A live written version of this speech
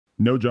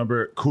No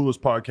Jumper,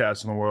 coolest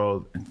podcast in the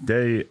world. And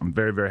today, I'm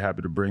very, very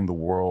happy to bring the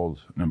world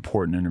an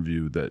important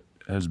interview that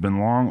has been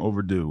long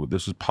overdue.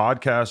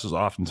 Podcast is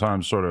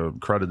oftentimes sort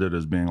of credited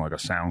as being like a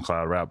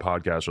SoundCloud rap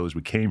podcast, or at least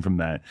we came from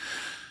that.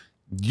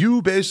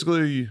 You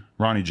basically,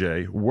 Ronny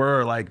J,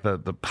 were like the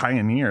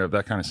pioneer of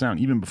that kind of sound,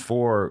 even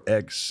before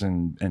X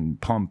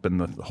and Pump and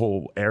the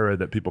whole era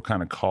that people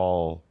kind of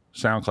call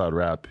SoundCloud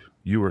rap.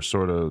 You were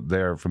sort of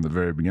there from the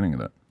very beginning of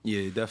that.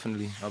 Yeah,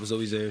 definitely. I was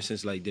always there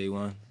since like day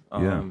one.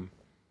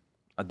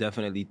 I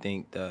definitely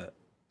think that,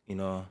 you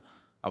know,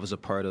 I was a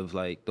part of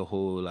like the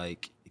whole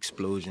like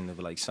explosion of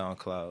like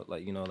SoundCloud,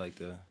 like, you know, like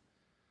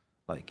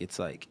it's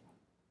like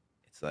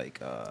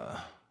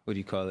what do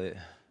you call it?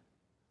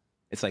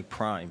 It's like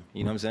prime,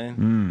 you know what I'm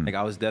saying? Like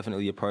I was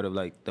definitely a part of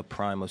like the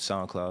prime of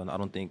SoundCloud. I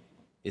don't think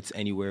it's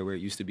anywhere where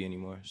it used to be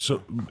anymore.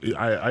 So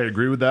I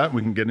agree with that.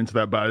 We can get into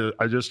that, but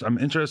I'm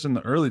interested in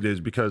the early days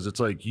because it's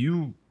like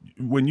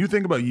when you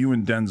think about you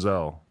and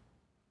Denzel,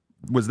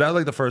 was that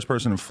like the first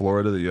person in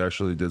Florida that you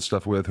actually did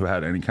stuff with who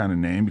had any kind of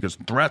name? Because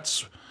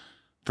Threats,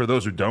 for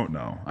those who don't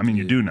know, I mean,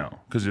 you do know,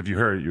 because if you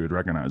heard it, you would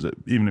recognize it,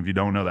 even if you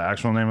don't know the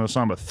actual name of the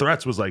song. But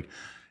Threats was like,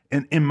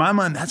 in my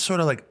mind, that sort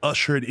of like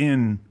ushered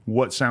in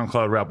what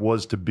SoundCloud rap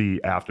was to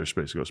be after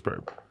Space Ghost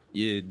Perp.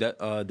 Yeah,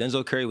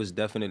 Denzel Curry was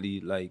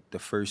definitely like the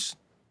first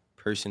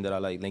person that I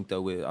like linked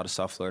up with out of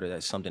South Florida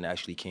that something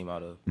actually came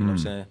out of, you know what I'm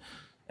saying?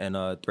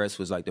 And Threats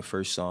was like the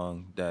first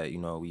song that, you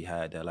know, we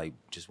had that like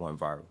just went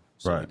viral.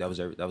 So right. Like,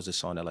 that was a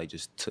song that like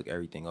just took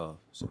everything off.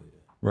 So yeah.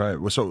 Right.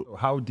 Well, so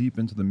how deep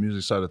into the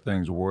music side of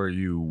things were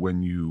you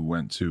when you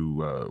went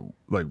to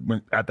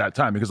at that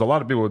time? Because a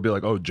lot of people would be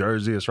like, "Oh,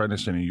 Jersey, it's right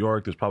next to New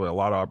York. There's probably a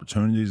lot of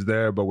opportunities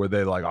there." But were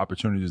they like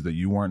opportunities that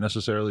you weren't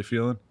necessarily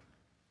feeling?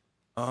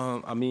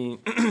 I mean,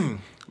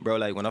 bro,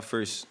 like when I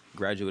first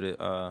graduated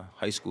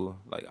high school,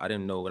 like I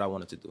didn't know what I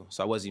wanted to do.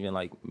 So I wasn't even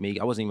like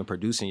I wasn't even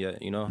producing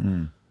yet, you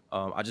know.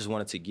 I just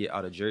wanted to get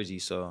out of Jersey,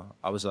 so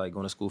I was like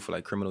going to school for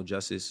like criminal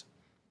justice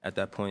at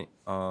that point.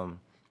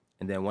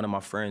 And then one of my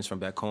friends from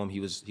back home,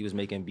 he was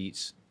making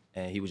beats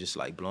and he was just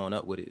like blowing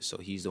up with it. So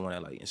he's the one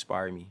that like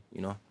inspired me,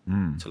 you know,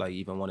 to like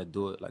even want to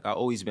do it. Like I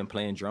always been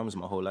playing drums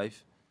my whole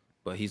life,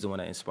 but he's the one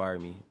that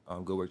inspired me,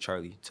 Good Work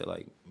Charlie, to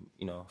like,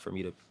 you know, for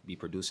me to be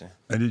producing.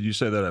 And did you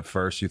say that at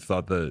first you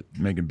thought that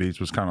making beats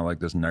was kind of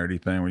like this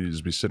nerdy thing where you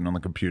just be sitting on the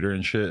computer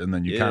and shit, and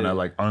then you kind of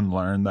like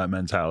unlearn that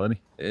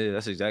mentality? Yeah,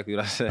 that's exactly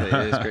what I said.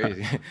 Yeah, it's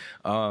crazy.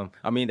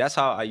 I mean, that's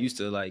how I used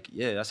to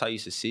that's how I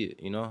used to see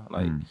it, you know?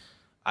 Like,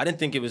 I didn't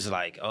think it was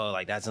like, oh,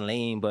 like that's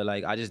lame, but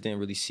like I just didn't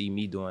really see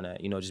me doing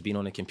that, you know, just being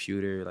on the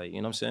computer, like, you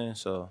know what I'm saying?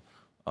 So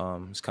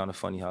it's kind of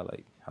funny how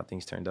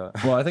things turned out.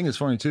 Well, I think it's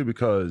funny too,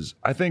 because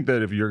I think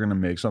that if you're going to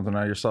make something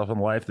out of yourself in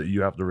life, that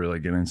you have to really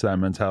get into that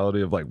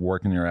mentality of like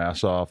working your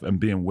ass off and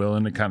being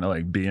willing to kind of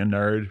like be a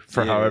nerd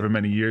for however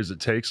many years it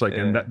takes. Like,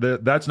 and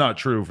that's not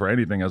true for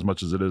anything as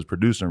much as it is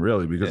producing,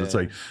 really, because it's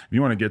like, if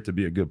you want to get to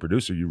be a good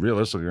producer, you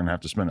realistically are going to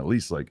have to spend at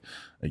least like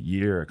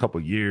a couple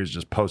years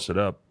just posted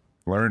up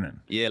learning.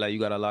 Yeah, like you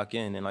got to lock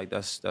in, and like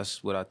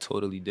that's what I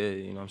totally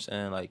did, you know what I'm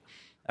saying? Like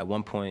at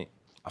one point,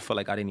 I felt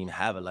like I didn't even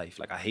have a life.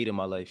 Like I hated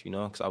my life, you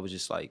know, because I was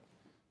just like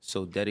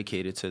so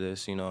dedicated to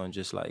this, you know, and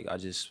just like I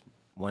just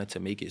wanted to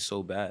make it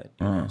so bad,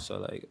 you know? So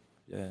like,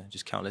 yeah,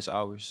 just countless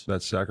hours.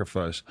 That's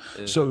sacrifice.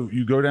 Yeah. So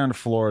you go down to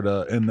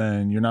Florida, and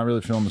then you're not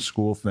really feeling the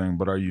school thing,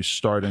 but are you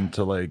starting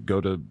to like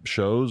go to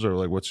shows, or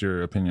like what's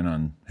your opinion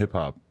on hip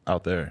hop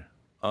out there?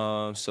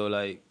 So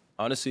like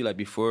honestly, like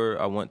before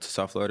I went to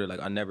South Florida, like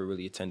I never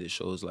really attended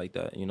shows like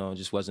that, you know, it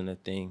just wasn't a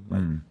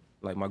thing.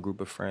 Like my group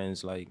of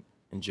friends, like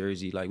in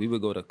Jersey, like we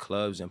would go to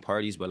clubs and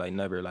parties, but like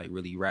never like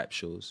really rap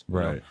shows.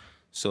 Right. Know?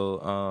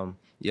 So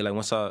yeah, like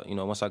once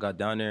I got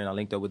down there and I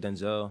linked up with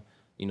Denzel,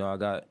 you know, I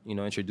got, you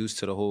know, introduced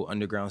to the whole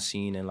underground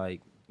scene, and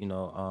like, you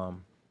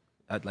know,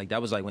 like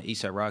that was like when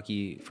A$AP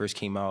Rocky first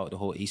came out, the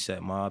whole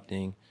A$AP Mob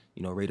thing,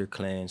 you know, Raider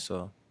Clan.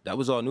 So that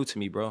was all new to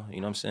me, bro. You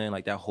know what I'm saying?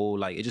 Like that whole,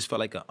 like, it just felt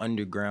like an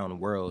underground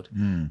world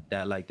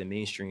that like the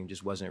mainstream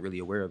just wasn't really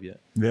aware of yet.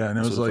 Yeah, and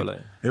it was like,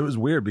 it was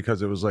weird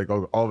because it was like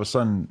all of a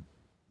sudden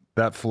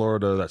that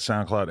Florida, that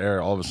SoundCloud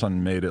era, all of a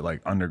sudden made it like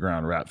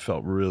underground rap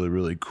felt really,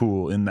 really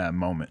cool in that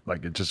moment.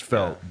 Like it just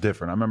felt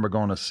different. I remember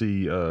going to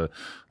see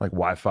like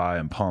Wi-Fi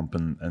and Pump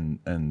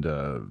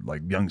and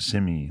like Young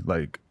Simi,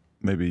 like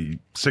maybe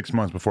 6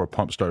 months before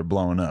Pump started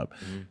blowing up.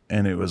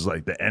 And it was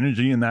like the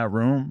energy in that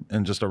room,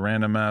 and just a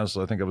random ass,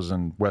 I think it was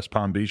in West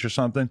Palm Beach or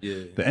something.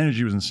 The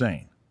energy was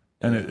insane.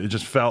 And it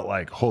just felt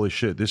like, holy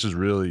shit, this is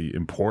really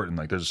important.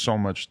 Like there's so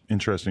much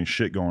interesting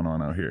shit going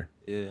on out here.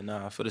 Yeah,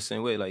 nah, I feel the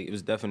same way. Like it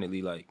was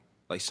definitely like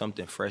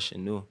something fresh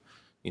and new,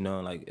 you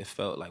know, like it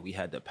felt like we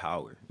had the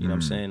power, you know what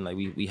I'm saying? Like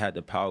we had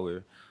the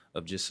power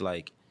of just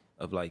like,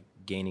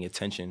 gaining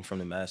attention from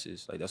the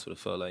masses. Like that's what it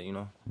felt like, you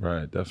know?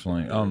 Right,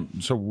 definitely.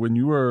 So when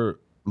you were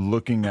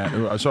looking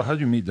at, so how'd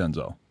you meet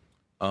Denzel?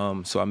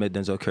 So I met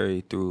Denzel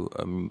Curry through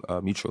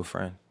a mutual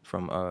friend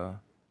from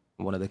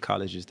one of the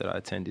colleges that I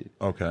attended.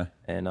 Okay.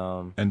 And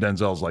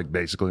Denzel's like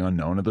basically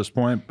unknown at this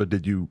point, but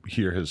did you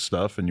hear his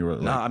stuff and you were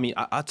like... Nah, I mean,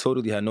 I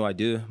totally had no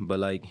idea, but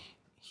like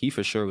he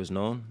for sure was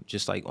known,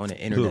 just like on the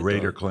internet. The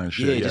Raider Clan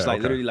shit. Yeah, just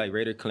like literally like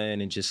Raider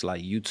Clan and just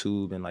like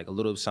YouTube and like a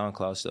little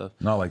SoundCloud stuff.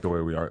 Not like the way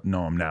we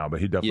know him now,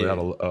 but he definitely had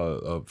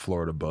a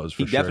Florida buzz for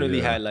sure. He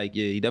definitely had like,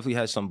 he definitely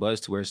had some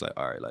buzz to where it's like,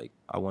 all right, like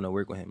I want to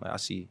work with him. Like, I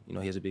see, you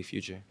know, he has a big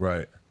future.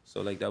 Right.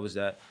 So like that was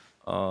that.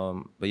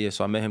 But yeah,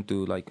 so I met him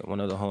through like one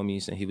of the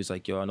homies, and he was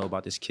like, yo, I know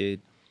about this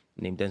kid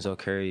named Denzel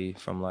Curry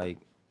from like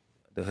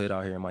the hood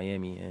out here in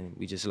Miami, and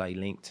we just like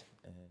linked.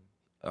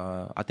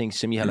 I think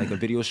Simi had like a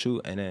video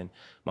shoot, and then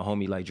my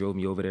homie like drove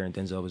me over there, and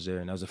Denzel was there,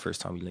 and that was the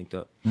first time we linked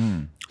up.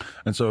 And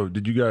so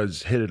did you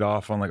guys hit it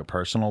off on like a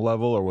personal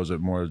level, or was it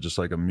more just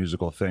like a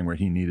musical thing where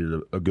he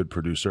needed a good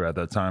producer at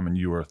that time, and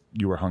you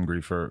were hungry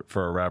for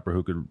a rapper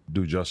who could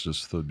do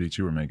justice to the beats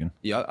you were making?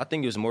 Yeah, I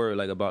think it was more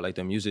like about like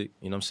the music,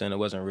 you know what I'm saying? It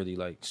wasn't really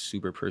like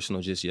super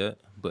personal just yet,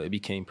 but it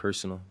became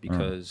personal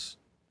because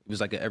it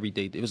was like an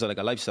everyday, it was like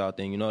a lifestyle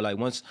thing, you know? Like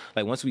once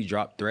we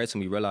dropped Threats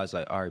and we realized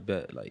like, all right,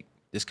 bet, like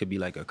this could be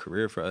like a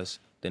career for us,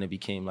 then it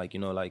became like,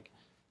 like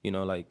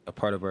a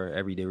part of our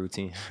everyday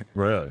routine.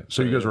 Really?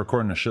 So you guys were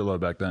recording a shitload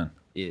back then?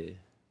 Yeah,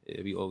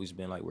 we always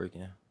been like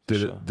working.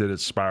 Did it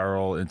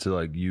spiral into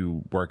like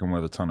you working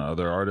with a ton of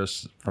other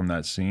artists from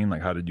that scene?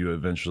 Like how did you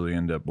eventually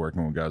end up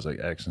working with guys like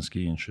X and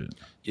Ski and shit?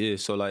 Yeah,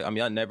 so like, I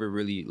mean, I never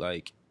really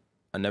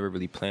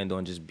planned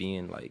on just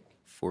being like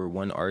for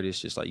one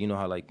artist, just like, you know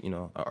how like,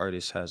 an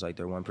artist has like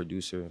their one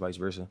producer, vice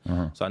versa.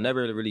 So I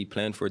never really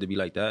planned for it to be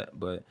like that,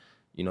 but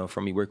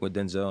from me working with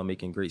Denzel and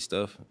making great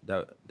stuff,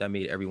 that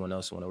made everyone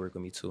else want to work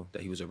with me too,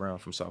 that he was around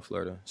from South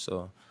Florida.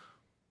 So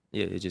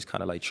yeah, it just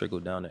kind of like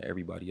trickled down to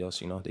everybody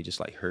else, they just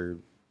like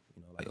heard,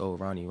 like, oh,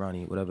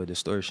 Ronny, whatever,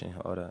 Distortion,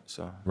 all that.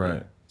 So right.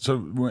 Yeah. So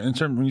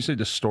when you say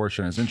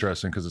distortion, it's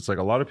interesting because it's like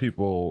a lot of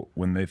people,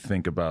 when they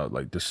think about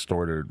like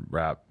distorted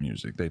rap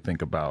music, they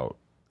think about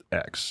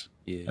X.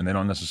 Yeah. And they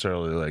don't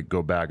necessarily like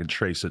go back and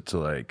trace it to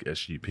like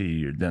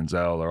SGP or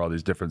Denzel or all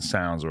these different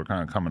sounds that were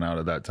kind of coming out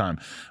at that time.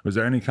 Was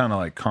there any kind of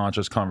like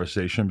conscious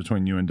conversation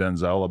between you and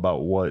Denzel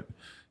about what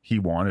he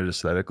wanted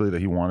aesthetically,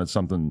 that he wanted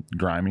something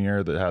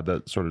grimier that had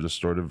that sort of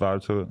distorted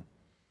vibe to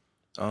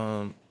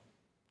it?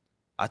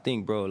 I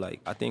think, bro,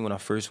 when I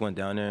first went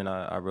down there and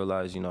I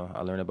realized,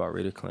 I learned about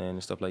Raider Clan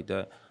and stuff like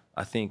that,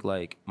 I think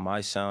like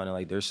my sound and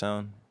like their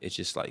sound, it's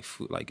just like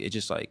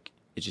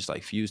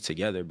fused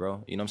together,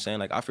 bro. You know what I'm saying?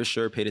 Like I for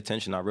sure paid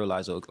attention. I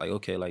realized like,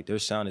 okay, like their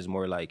sound is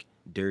more like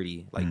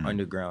dirty, like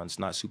underground. It's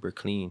not super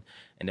clean.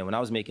 And then when I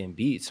was making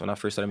beats, when I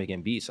first started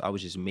making beats, I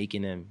was just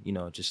making them,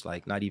 just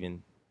like not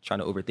even trying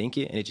to overthink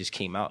it. And it just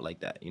came out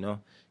like that,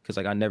 because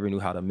like I never knew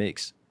how to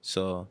mix.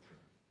 So,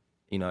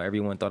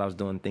 everyone thought I was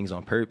doing things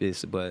on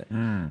purpose, but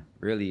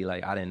really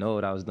like I didn't know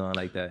what I was doing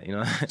like that,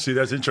 See,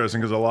 that's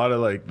interesting because a lot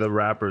of like the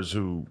rappers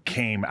who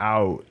came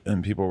out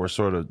and people were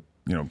sort of,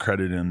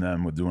 crediting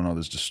them with doing all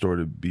this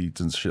distorted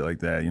beats and shit like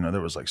that.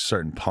 There was like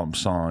certain pump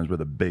songs where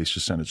the bass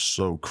just sounded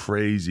so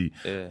crazy.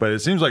 Yeah. But it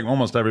seems like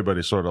almost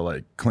everybody sort of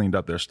like cleaned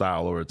up their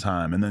style over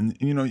time. And then,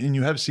 and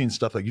you have seen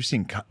stuff like, you've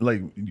seen,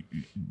 like,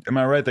 am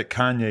I right that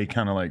Kanye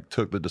kind of like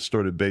took the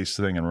distorted bass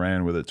thing and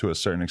ran with it to a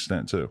certain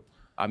extent too?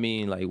 I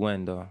mean, like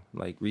when though?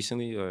 Like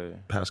recently or?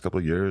 Past couple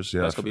of years,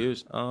 yeah. Past couple of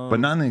years? But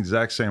not in the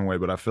exact same way,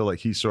 but I feel like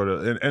he sort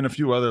of, and a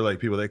few other like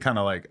people, they kind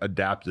of like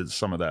adapted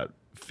some of that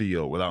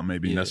feel without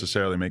maybe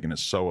necessarily making it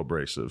so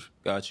abrasive.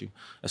 Got you.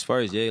 As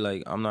far as Ye,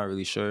 like I'm not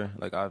really sure.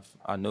 Like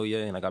I know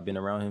Ye and like I've been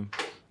around him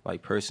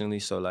like personally,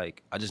 so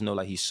like I just know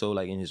like he's so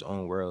like in his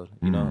own world,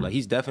 like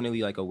he's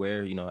definitely like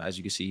aware, as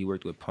you can see he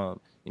worked with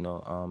Pump,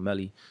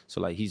 Melly, so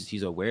like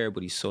he's aware,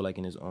 but he's so like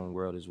in his own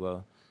world as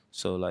well.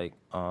 So like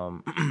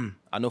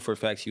I know for a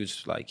fact he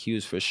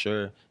was for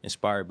sure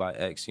inspired by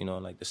X,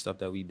 like the stuff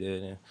that we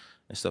did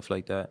and stuff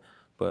like that,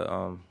 but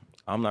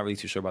I'm not really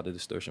too sure about the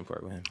distortion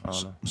part with him. I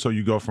don't know. So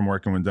you go from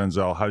working with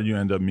Denzel, how do you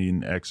end up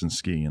meeting X and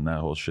Ski and that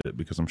whole shit?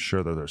 Because I'm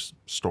sure that there's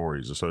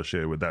stories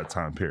associated with that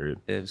time period.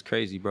 It was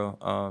crazy,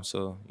 bro.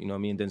 So,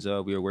 me and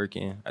Denzel, we were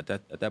working. At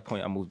that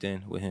point, I moved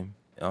in with him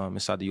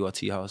inside the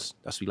ULT house.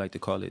 That's what we like to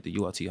call it, the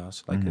ULT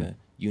house, like a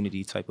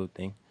unity type of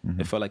thing.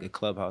 It felt like a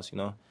clubhouse,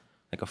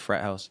 like a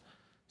frat house.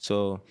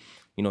 So,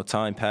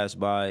 time passed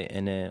by,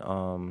 and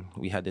then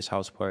we had this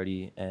house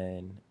party,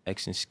 and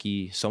X and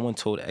Ski, someone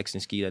told X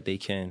and Ski that they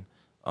can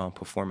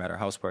perform at our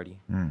house party.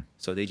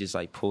 So they just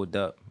like pulled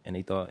up and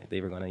they thought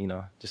they were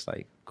gonna, just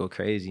like go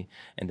crazy.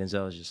 And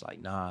Denzel was just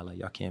like, nah, like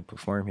y'all can't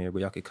perform here,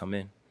 but y'all could come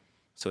in.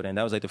 So then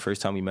that was like the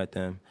first time we met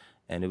them,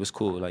 and it was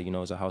cool. Like, it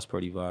was a house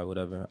party vibe,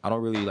 whatever. I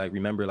don't really like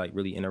remember like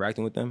really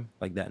interacting with them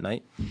like that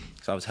night,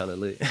 because I was hella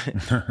lit.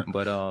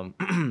 But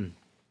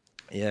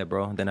yeah,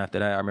 bro. Then after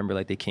that, I remember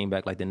like they came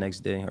back like the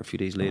next day or a few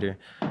days later,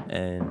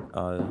 and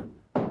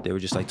they were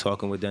just like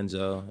talking with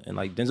Denzel, and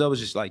like Denzel was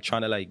just like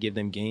trying to like give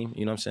them game,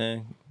 you know what I'm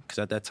saying?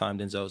 Because at that time,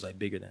 Denzel was like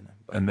bigger than them.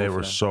 And they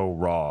were so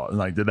raw. And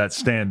like, did that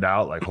stand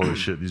out? Like, holy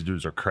shit, these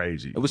dudes are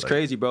crazy. It was like,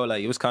 crazy, bro.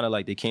 Like, it was kind of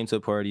like they came to a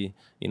party,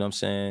 you know what I'm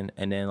saying?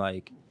 And then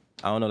like,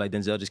 I don't know, like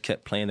Denzel just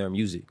kept playing their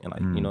music. And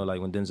like, you know,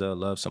 like when Denzel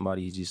loves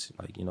somebody, he just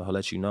like, you know, he'll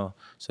let you know.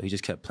 So he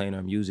just kept playing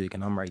their music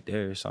and I'm right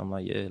there. So I'm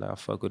like, yeah, like I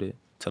fuck with it.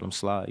 Tell them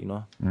slide, you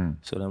know?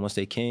 So then once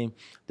they came,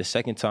 the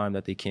second time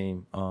that they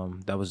came,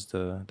 that was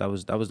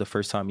the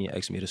first time me and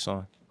X made a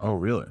song. Oh,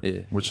 really?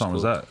 Yeah. Which song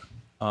was that?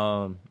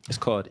 It's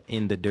called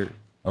In the Dirt.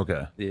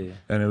 Okay. Yeah.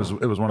 And it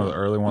was one of the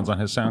early ones on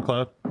his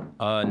SoundCloud?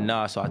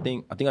 Nah, so I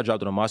think I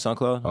dropped it on my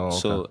SoundCloud. Oh, okay.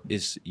 So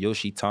it's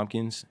Yoshi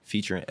Tompkins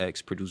featuring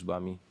X, produced by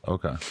me.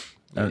 Okay.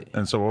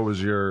 And so what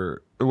was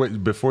your...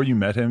 Wait, before you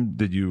met him,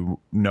 did you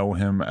know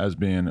him as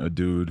being a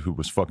dude who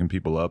was fucking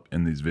people up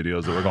in these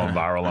videos that were going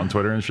viral on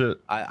Twitter and shit?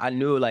 I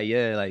knew, like,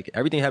 yeah, like,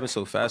 everything happened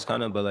so fast,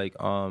 kind of, but, like,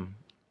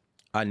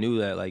 I knew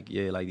that, like,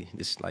 yeah, like,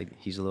 this, like,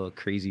 he's a little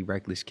crazy,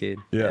 reckless kid.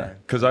 Yeah,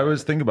 because I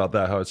always think about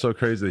that, how it's so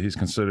crazy that he's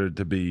considered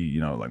to be, you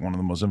know, like one of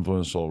the most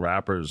influential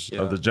rappers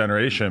of the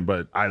generation.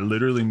 But I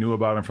literally knew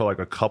about him for like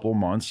a couple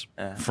months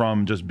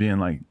from just being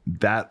like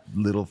that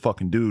little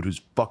fucking dude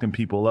who's fucking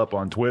people up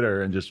on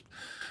Twitter and just,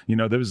 you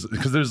know, there's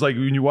like,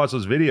 when you watch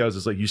those videos,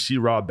 it's like you see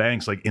Rob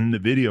Banks like in the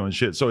video and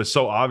shit. So it's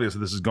so obvious that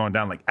this is going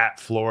down like at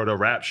Florida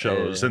rap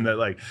shows. And that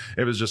like,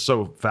 it was just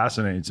so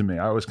fascinating to me.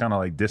 I always kind of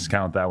like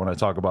discount that when I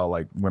talk about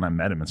like when I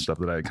met him and stuff,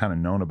 that I had kind of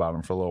known about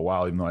him for a little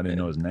while, even though I didn't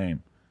know his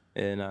name.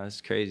 Yeah, no, it's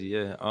crazy,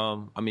 yeah.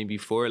 I mean,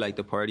 before like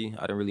the party,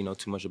 I didn't really know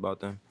too much about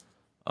them.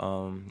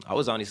 I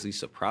was honestly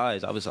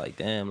surprised. I was like,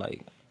 damn,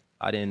 like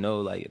I didn't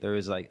know like there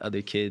was like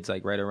other kids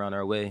like right around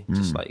our way,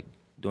 just like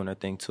doing their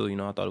thing too. You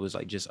know, I thought it was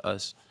like just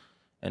us.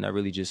 And that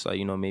really just like,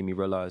 you know, made me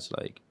realize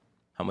like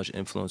how much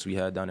influence we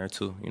had down there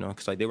too, you know,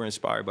 because like they were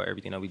inspired by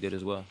everything that we did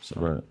as well. So.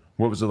 Right.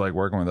 What was it like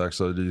working with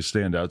EXO? Did he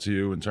stand out to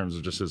you in terms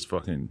of just his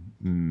fucking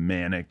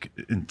manic,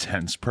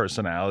 intense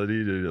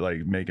personality? Did it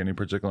like make any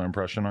particular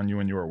impression on you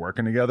when you were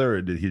working together,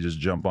 or did he just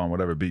jump on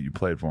whatever beat you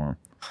played for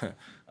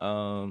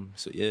him?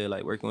 So yeah,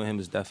 like working with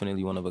him is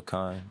definitely one of a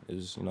kind. It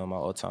was, you know, my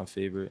all-time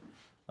favorite.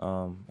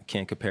 I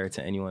can't compare it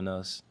to anyone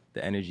else.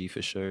 The energy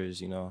for sure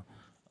is, you know,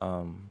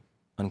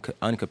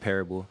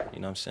 uncomparable, you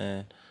know what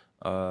I'm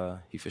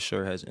saying? He for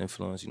sure has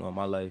influence, you know, on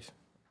my life,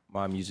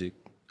 my music.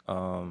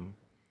 And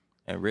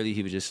really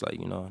he was just like,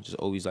 you know, just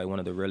always like one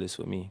of the realest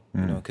with me,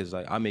 you know, because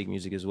like I make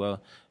music as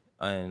well.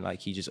 And like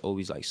he just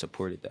always like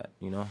supported that,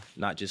 you know,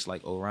 not just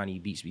like, oh, Ronny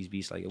beats.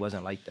 Like it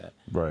wasn't like that.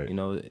 Right. You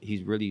know, he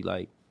was really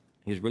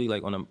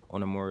like on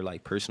a more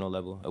like personal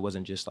level. It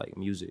wasn't just like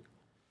music.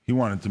 He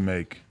wanted to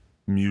make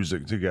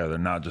music together,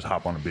 not just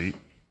hop on a beat.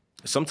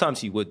 Sometimes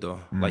he would though.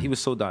 Like he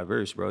was so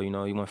diverse, bro. You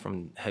know, he went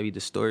from heavy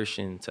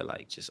distortion to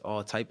like just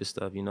all type of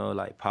stuff, you know,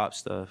 like pop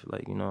stuff,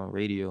 like, you know,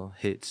 radio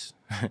hits.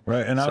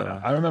 Right. And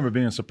So- I remember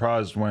being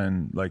surprised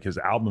when like his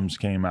albums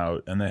came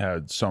out and they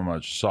had so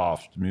much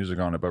soft music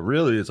on it. But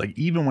really it's like,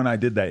 even when I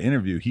did that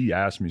interview, he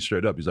asked me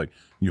straight up, he's like,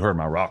 you heard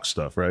my rock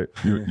stuff, right?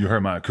 You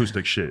heard my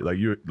acoustic shit.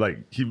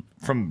 He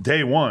from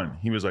day one,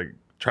 he was like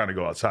trying to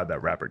go outside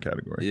that rapper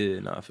category.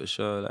 Yeah, nah, for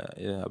sure. Like,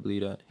 yeah, I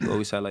believe that. He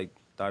always had like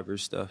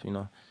diverse stuff, you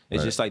know.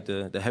 It's just like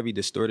the heavy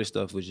distorted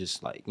stuff was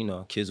just like, you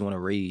know, kids want to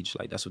rage.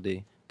 Like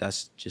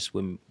that's just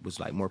what was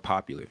like more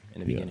popular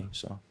in the beginning.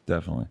 So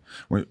Definitely.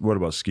 What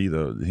about Ski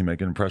though? Did he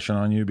make an impression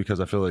on you? Because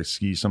I feel like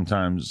Ski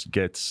sometimes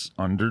gets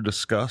under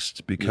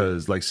discussed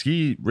because like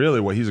Ski,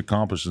 really what he's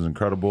accomplished is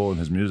incredible and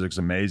his music's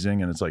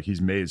amazing. And it's like, he's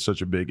made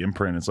such a big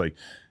imprint. It's like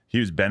he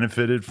was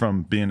benefited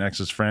from being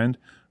X's friend,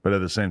 but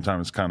at the same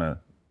time, it's kind of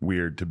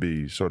weird to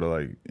be sort of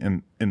like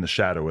in the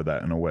shadow of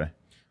that in a way.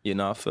 yeah,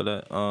 no, I feel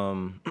that.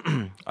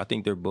 I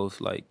think they're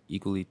both like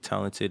equally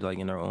talented, like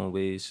in their own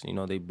ways. You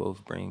know, they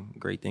both bring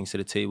great things to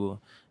the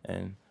table,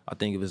 and I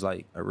think it was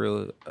like a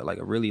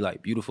really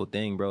like beautiful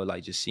thing, bro.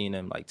 Like just seeing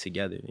them like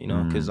together, you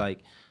know, because like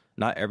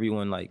not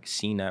everyone like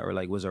seen that or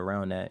like was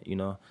around that, you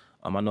know.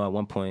 I know at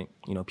one point,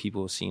 you know,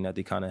 people seen that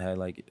they kind of had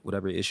like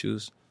whatever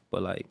issues,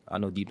 but like I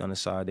know deep down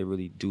inside they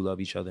really do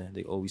love each other.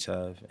 They always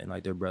have, and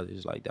like they're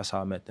brothers. Like that's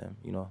how I met them,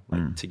 you know,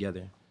 like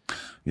together.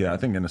 Yeah, I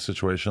think in a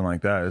situation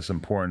like that, it's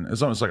important.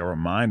 It's almost like a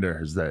reminder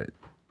is that,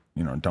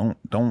 you know,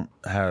 don't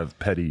have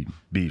petty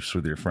beefs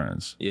with your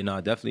friends. Yeah, no,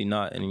 definitely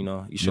not. And, you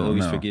know, you should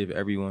always forgive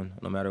everyone,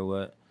 no matter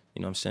what.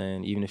 You know what I'm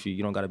saying? Even if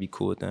you don't got to be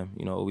cool with them,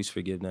 you know, always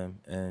forgive them.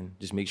 And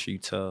just make sure you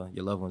tell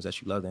your loved ones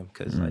that you love them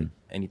because, like,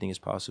 anything is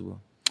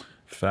possible.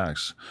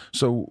 Facts.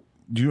 So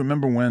do you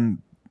remember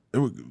when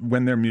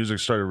their music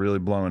started really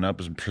blowing up,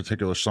 as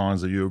particular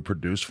songs that you would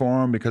produce for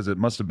them? Because it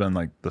must have been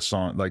like the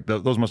song, like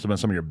those must have been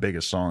some of your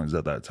biggest songs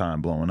at that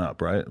time blowing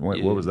up, right?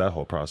 What was that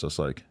whole process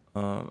like?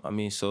 I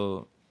mean,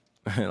 so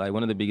like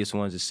one of the biggest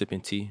ones is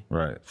Sipping Tea.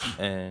 Right.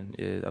 And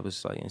yeah, that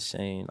was like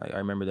insane. Like I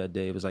remember that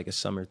day, it was like a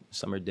summer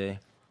day.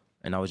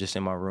 And I was just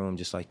in my room,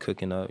 just like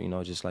cooking up, you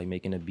know, just like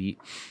making a beat.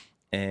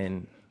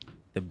 And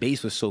the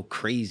bass was so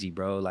crazy,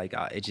 bro. Like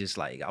I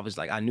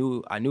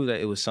knew that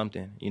it was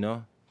something, you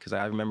know? Because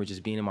I remember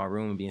just being in my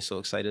room and being so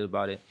excited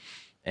about it.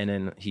 And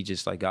then he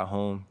just like got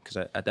home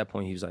because at that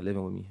point he was like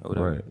living with me or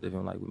whatever,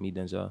 living like with me,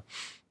 Denzel.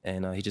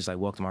 And he just like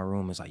walked in my room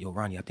and was like, yo,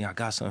 Ronny, I think I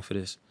got something for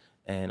this.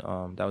 And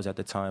that was at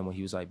the time when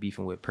he was like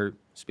beefing with Perp,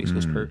 Space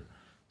Ghost Perp.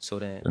 So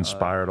then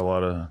inspired a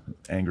lot of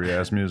angry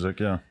ass music.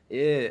 Yeah.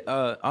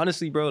 Yeah.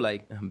 Honestly, bro,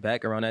 like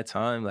back around that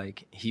time,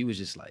 like he was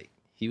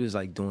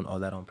doing all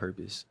that on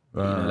purpose.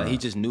 You know, like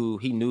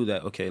he knew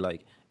that, okay,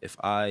 like if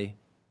I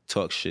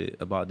talk shit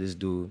about this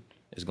dude,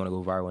 it's gonna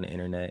go viral on the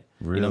internet.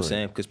 Really? You know what I'm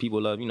saying? Because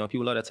people love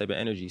that type of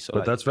energy. So, but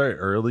like, that's very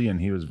early, and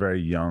he was very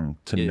young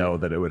to know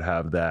that it would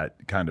have that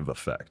kind of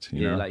effect.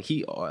 You know? Like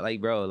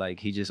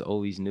he just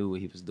always knew what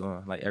he was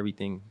doing. Like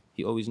everything,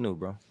 he always knew,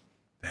 bro.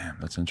 Damn,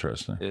 that's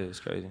interesting. Yeah, it's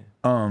crazy.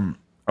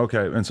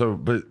 Okay, and so,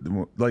 but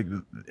like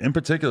in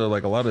particular,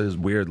 like a lot of his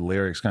weird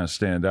lyrics kind of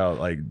stand out.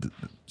 Like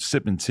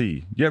sipping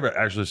tea. You ever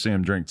actually see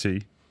him drink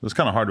tea? It's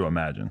kind of hard to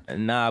imagine.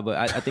 Nah, but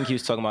I think he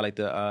was talking about like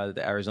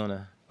the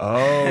Arizona.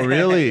 Oh,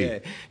 really? Yeah.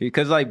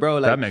 Because like, bro,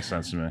 like that makes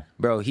sense to me.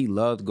 Bro, he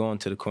loved going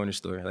to the corner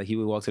store. Like he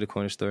would walk to the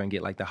corner store and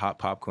get like the hot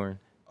popcorn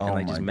and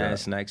like just mad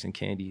snacks and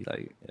candy.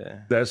 Like,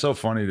 yeah. That's so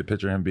funny to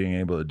picture him being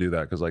able to do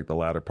that because like the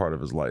latter part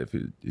of his life,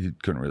 he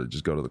couldn't really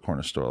just go to the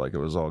corner store. Like it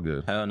was all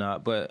good. Hell nah,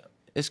 but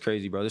it's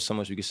crazy, bro. There's so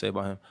much we could say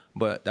about him.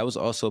 But that was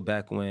also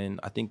back when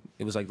I think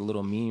it was like the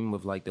little meme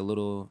with like the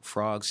little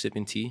frog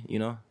sipping tea, you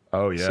know?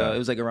 Oh yeah. So it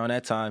was like around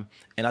that time,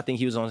 and I think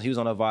he was on a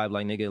vibe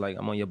like, nigga, like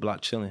I'm on your block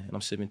chilling and I'm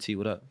sipping tea.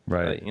 What up?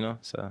 Right. Like, you know.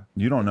 So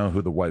you don't know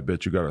who the white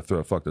bitch you got to throw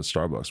a fuck at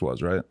Starbucks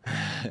was, right?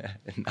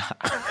 Nah.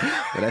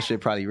 But that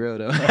shit probably real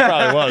though. It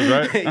probably was,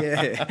 right?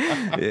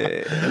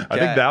 yeah. I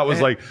think that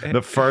was like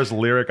the first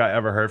lyric I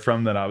ever heard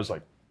from that I was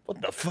like, what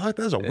the fuck?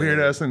 That's a weird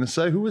ass thing to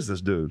say. Who is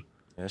this dude?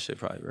 That shit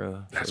probably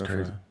real. That's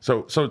crazy.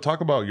 So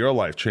talk about your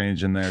life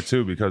change in there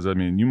too, because I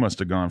mean, you must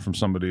have gone from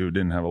somebody who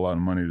didn't have a lot of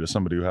money to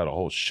somebody who had a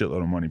whole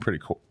shitload of money pretty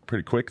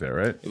quick there,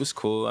 right? It was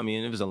cool. I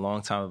mean, it was a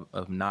long time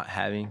of not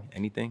having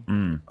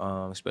anything,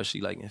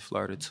 especially like in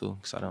Florida too,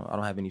 because I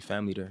don't have any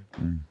family there.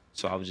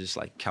 So I was just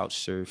like couch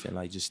surf and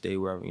like just stay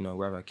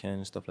wherever I can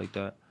and stuff like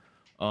that.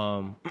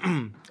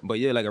 But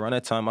yeah, like around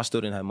that time, I still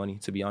didn't have money,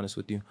 to be honest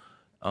with you.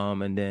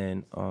 And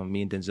then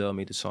me and Denzel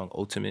made the song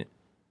Ultimate,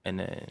 and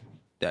then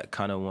that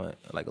kind of went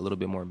like a little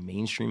bit more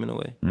mainstream in a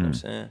way, you know what I'm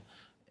saying?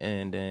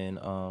 And then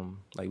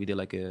like we did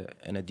like an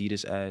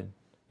Adidas ad,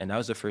 and that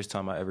was the first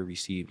time I ever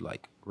received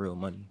like real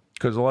money.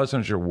 Because a lot of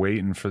times you're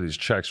waiting for these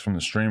checks from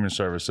the streaming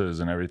services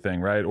and everything,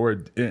 right?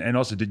 And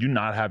also, did you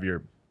not have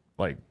your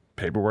like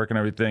paperwork and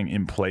everything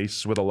in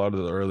place with a lot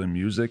of the early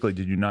music? Like,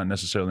 did you not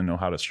necessarily know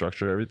how to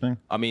structure everything?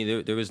 I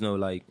mean, there was no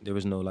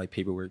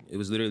paperwork. It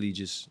was literally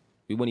just,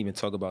 we wouldn't even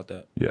talk about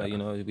that. Yeah. Like, you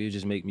know, we would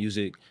just make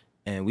music,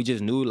 and we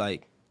just knew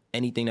like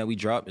anything that we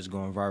drop is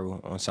going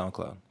viral on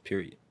SoundCloud,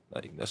 period.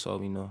 Like, that's all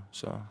we know,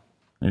 so.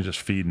 And you're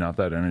just feeding off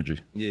that energy.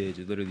 Yeah,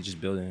 just literally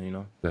just building, you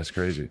know? That's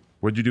crazy.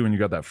 What'd you do when you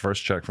got that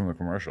first check from the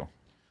commercial?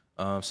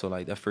 So,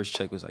 like, that first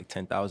check was, like,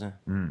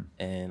 $10,000.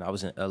 And I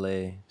was in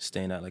L.A.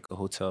 staying at, like, a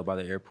hotel by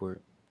the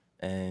airport.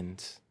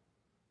 And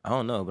I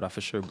don't know, but I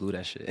for sure blew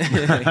that shit.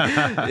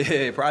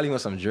 Yeah, probably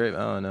want some drip. I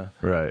don't know.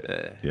 Right.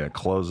 Yeah,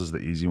 clothes is the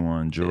easy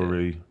one.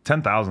 Jewelry. Yeah.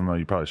 $10,000, though,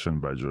 you probably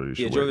shouldn't buy jewelry.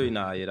 Yeah, jewelry,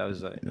 nah. Yeah, that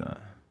was, like,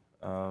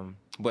 nah.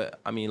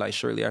 But I mean, like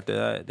shortly after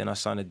that, then I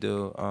signed a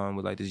deal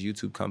with like this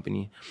YouTube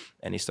company,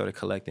 and they started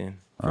collecting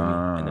for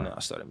me, and then I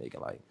started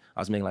making I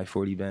was making like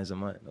 40 bands a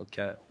month, no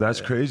cap. That's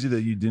crazy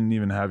that you didn't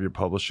even have your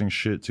publishing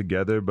shit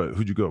together. But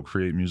who'd you go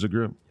create music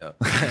group? Yep.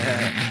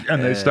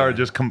 And they started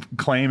just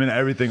claiming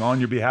everything on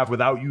your behalf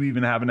without you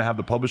even having to have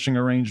the publishing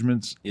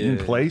arrangements in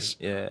place.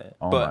 Yeah,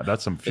 oh, but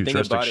that's some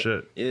futuristic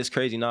shit. It's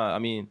crazy. Nah, I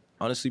mean,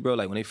 honestly, bro,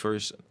 like when they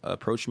first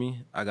approached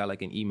me, I got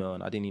like an email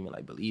and I didn't even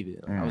like believe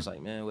it. Like, I was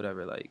like, man,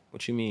 whatever. Like,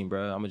 what you mean,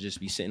 bro? I'm gonna just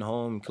be sitting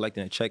home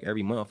collecting a check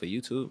every month for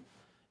YouTube.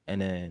 And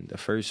then the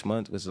first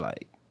month was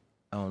like,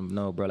 I don't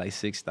know, bro, like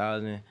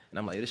 6,000. And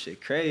I'm like, this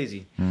shit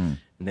crazy. And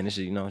then this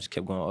shit, you know, just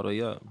kept going all the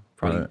way up.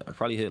 I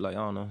probably hit like, I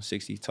don't know,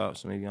 60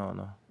 tops, maybe, I don't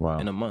know. Wow.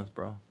 In a month,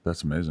 bro.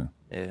 That's amazing.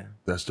 Yeah.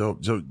 That's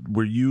dope. So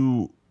were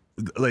you,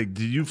 like,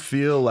 did you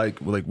feel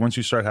like once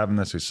you start having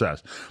that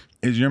success,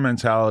 is your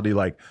mentality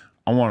like,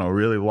 I want to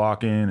really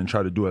lock in and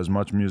try to do as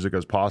much music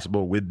as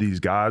possible with these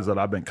guys that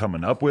I've been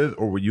coming up with?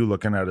 Or were you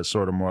looking at it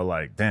sort of more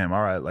like, damn,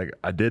 all right, like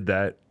I did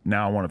that.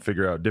 Now I want to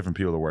figure out different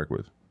people to work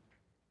with?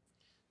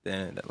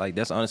 Then, like,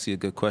 that's honestly a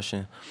good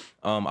question.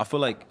 I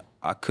feel like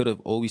I could have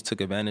always took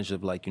advantage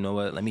of like, you know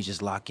what, let me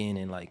just lock in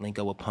and like link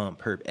up with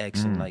Pump, Perp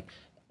X, and like,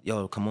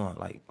 yo, come on,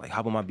 like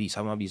hop on my beats.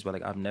 But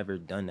like I've never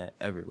done that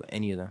ever with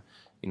any of them.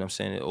 You know what I'm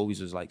saying? It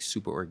always was like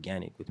super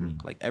organic with me,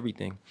 like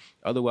everything.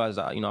 Otherwise,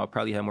 I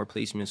probably have more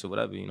placements or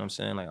whatever. You know what I'm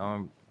saying? Like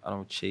I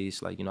don't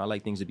chase, like, you know, I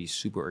like things to be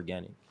super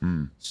organic.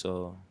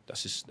 So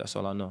that's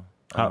all I know.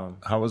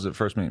 How was it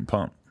first meeting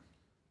Pump?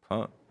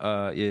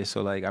 Yeah,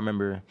 so like I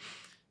remember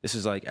this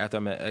is like after I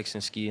met X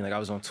and Ski, and like I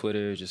was on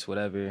Twitter, just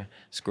whatever,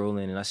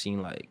 scrolling, and I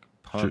seen like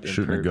Pump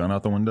shooting a gun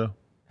out the window?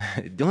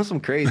 Doing some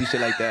crazy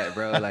shit like that,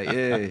 bro. Like,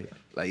 yeah.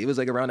 Like, it was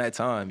like around that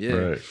time, yeah.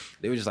 Right.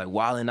 They were just like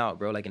wilding out,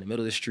 bro, like in the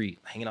middle of the street,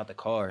 hanging out the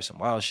car, some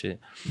wild shit.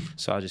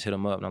 So I just hit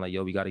them up, and I'm like,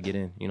 yo, we got to get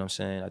in. You know what I'm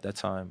saying? At that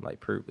time, like,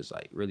 Perp was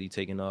like really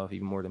taking off,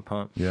 even more than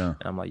Pump. Yeah.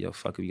 And I'm like, yo,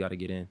 fuck it, we got to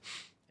get in.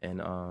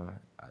 and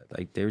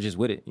like they were just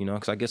with it, you know,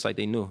 because I guess like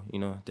they knew, you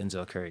know,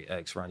 Denzel Curry,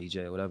 X, Ronny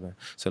J, whatever.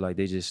 So like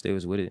they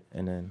was with it,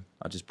 and then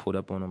I just pulled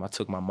up on them. I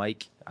took my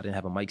mic. I didn't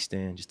have a mic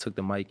stand. Just took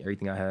the mic,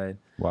 everything I had.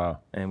 Wow.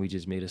 And we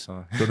just made a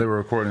song. So they were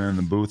recording in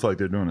the booth like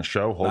they're doing a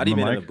show, holding Not the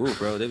even mic? in the booth,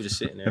 bro. They were just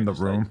sitting there in the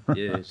room. like,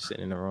 yeah, just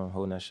sitting in the room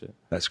holding that shit.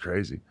 That's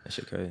crazy. That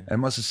shit crazy. It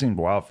must have seemed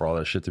wild for all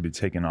that shit to be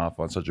taken off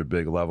on such a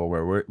big level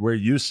where we're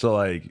used to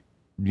like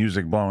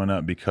music blowing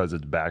up because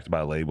it's backed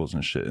by labels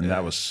and shit, and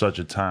that was such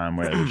a time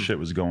where the shit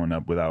was going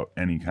up without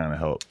any kind of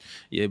help.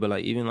 Yeah, but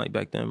like even like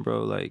back then,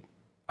 bro, like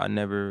I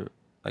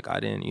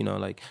didn't, you know,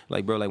 like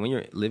bro, like when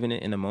you're living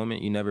it in the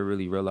moment, you never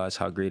really realize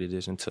how great it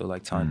is until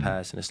like time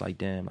passed, and it's like,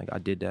 damn, like I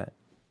did that.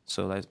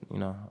 So like, you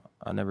know,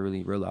 I never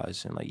really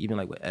realized, and like even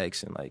like with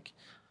X and like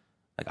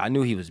I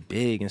knew he was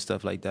big and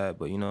stuff like that,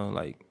 but you know,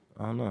 like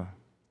I don't know.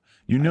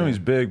 You knew he's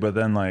big, but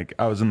then like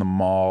I was in the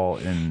mall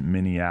in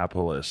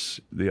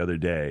Minneapolis the other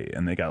day,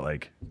 and they got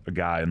like a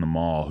guy in the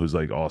mall who's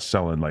like all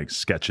selling like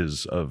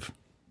sketches of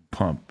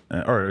Pump,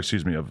 or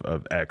excuse me,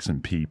 of X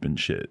and Peep and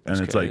shit.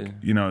 And it's like,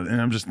 you know, and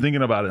I'm just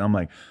thinking about it. I'm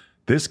like,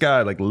 this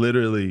guy like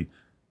literally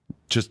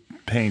just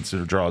paints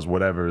or draws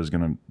whatever is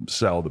gonna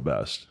sell the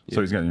best. Yeah.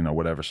 So he's got, you know,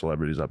 whatever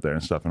celebrities up there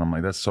and stuff. And I'm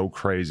like, that's so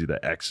crazy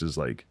that X is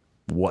like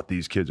what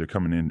these kids are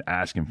coming in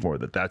asking for,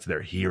 that's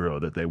their hero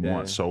that they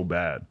want so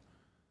bad.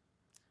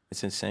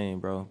 It's insane,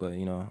 bro. But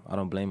you know, I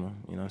don't blame him.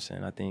 You know what I'm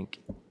saying? I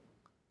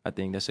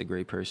think that's a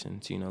great person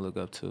to, you know, look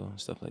up to and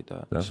stuff like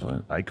that. That's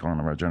an icon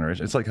of our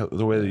generation. It's like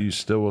the way that you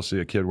still will see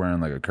a kid wearing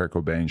like a Kurt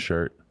Cobain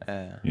shirt,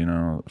 you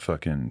know,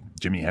 fucking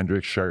Jimi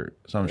Hendrix shirt,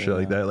 some shit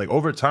like that. Like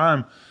over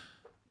time,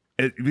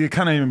 it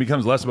kind of even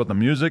becomes less about the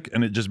music,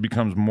 and it just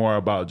becomes more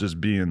about just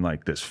being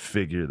like this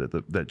figure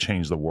that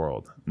changed the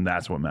world, and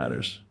that's what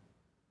matters.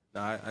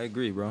 I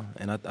agree, bro.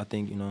 And I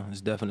think, you know,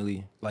 it's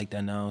definitely like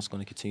that now. It's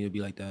going to continue to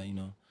be like that, you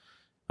know.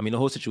 I mean, the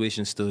whole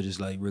situation is still just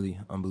like really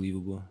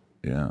unbelievable.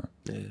 Yeah.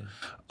 Yeah.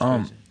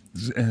 And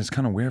it's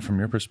kind of weird from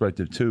your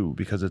perspective too,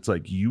 because it's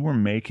like you were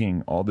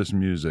making all this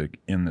music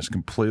in this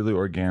completely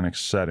organic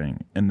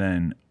setting, and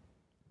then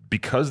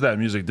because that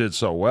music did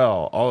so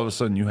well, all of a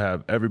sudden you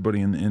have everybody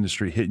in the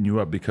industry hitting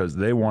you up because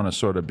they want to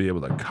sort of be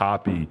able to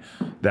copy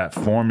that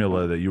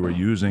formula that you were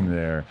using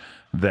there,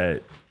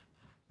 that,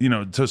 you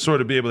know, to sort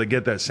of be able to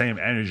get that same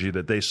energy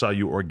that they saw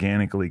you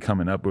organically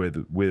coming up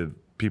with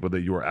people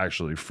that you were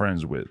actually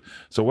friends with.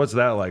 So what's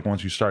that like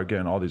once you start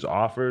getting all these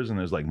offers and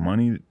there's like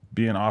money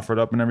being offered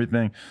up and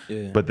everything,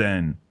 but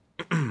then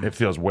it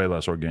feels way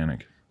less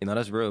organic? You know,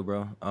 that's real,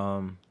 bro.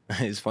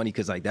 It's funny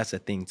because like that's a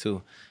thing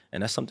too,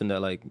 and that's something that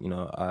like, you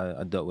know,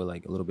 I dealt with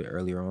like a little bit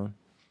earlier on,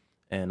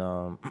 and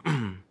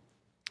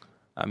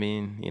I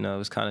mean, you know, it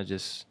was kind of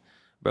just,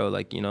 bro,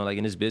 like, you know, like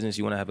in this business,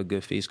 you want to have a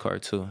good face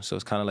card too. So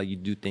it's kind of like you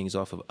do things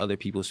off of other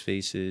people's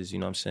faces, you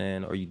know what I'm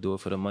saying? Or you do it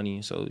for the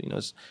money. So, you know,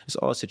 it's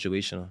all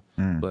situational.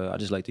 But I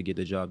just like to get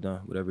the job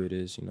done, whatever it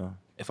is, you know,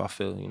 if I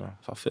feel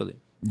it.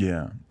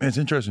 Yeah. And it's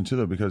interesting too,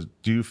 though, because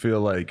do you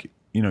feel like,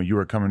 you know, you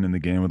were coming in the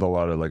game with a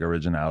lot of like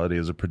originality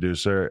as a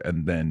producer,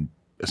 and then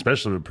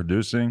especially with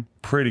producing,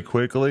 pretty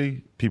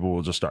quickly, people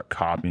will just start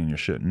copying your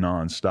shit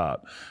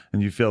nonstop.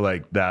 And you feel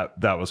like that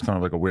was kind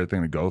of like a weird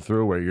thing to go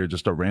through, where you're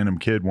just a random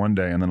kid one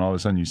day, and then all of a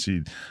sudden you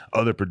see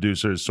other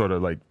producers sort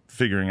of like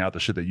figuring out the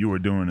shit that you were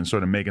doing and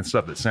sort of making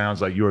stuff that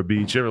sounds like your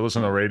beat. You ever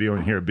listen to the radio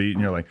and hear a beat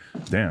and you're like,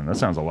 damn, that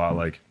sounds a lot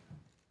like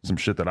some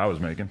shit that I was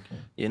making?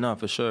 Yeah, no,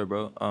 for sure,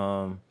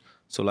 bro.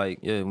 So like,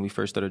 yeah, when we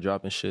first started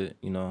dropping shit,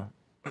 you know,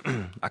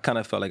 I kind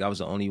of felt like I was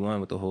the only one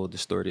with the whole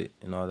distorted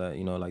and all that,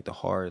 you know, like the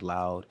hard,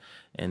 loud.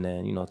 And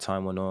then, you know,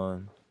 time went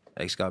on,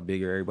 X got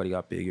bigger, everybody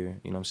got bigger,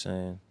 you know what I'm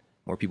saying?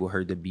 More people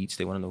heard the beats,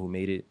 they want to know who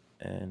made it.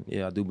 And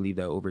yeah, I do believe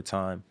that over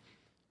time,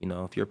 you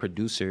know, if you're a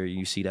producer,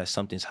 you see that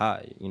something's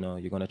hot, you know,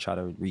 you're going to try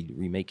to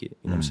remake it,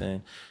 you know what I'm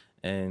saying?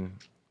 And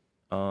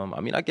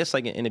I mean, I guess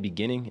like in the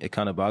beginning, it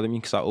kind of bothered me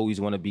because I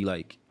always want to be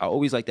like, I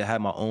always like to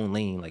have my own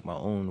lane, like my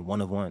own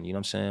one of one, you know what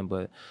I'm saying?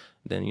 But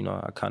then, you know,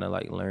 I kind of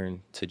like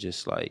learned to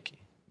just like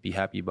be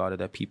happy about it,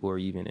 that people are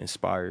even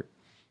inspired.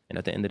 And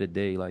at the end of the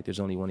day, like there's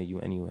only one of you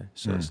anyway.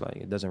 So it's like,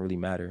 it doesn't really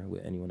matter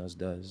what anyone else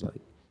does.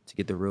 Like to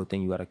get the real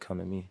thing, you got to come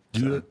to me.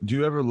 Do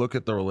you ever look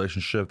at the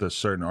relationship that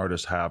certain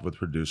artists have with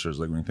producers?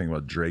 Like when you think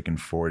about Drake and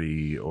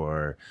 40,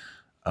 or,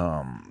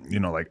 you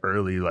know, like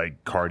early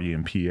like Cardi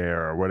and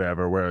Pierre or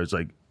whatever, where it's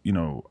like, you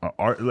know,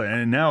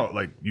 and now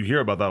like you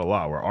hear about that a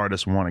lot, where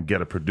artists want to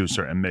get a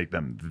producer and make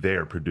them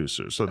their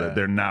producer so that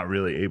they're not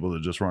really able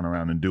to just run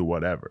around and do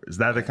whatever. Is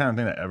that the kind of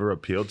thing that ever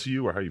appealed to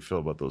you, or how you feel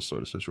about those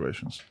sort of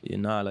situations? Yeah,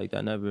 nah, like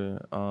that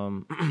never,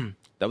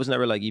 that was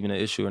never like even an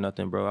issue or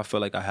nothing, bro. I feel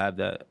like I have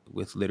that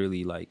with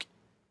literally like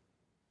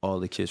all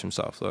the kids from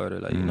South Florida,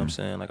 like, you know what I'm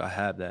saying? Like I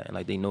have that, and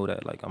like they know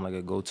that, like I'm like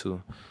a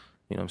go-to.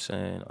 You know what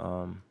I'm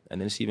saying? And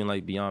then it's even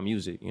like beyond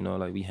music, you know,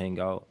 like we hang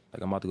out.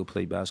 Like I'm about to go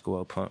play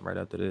basketball punt right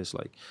after this.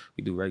 Like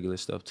we do regular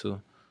stuff too.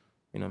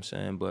 You know what I'm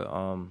saying?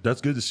 But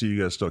that's good to see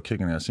you guys still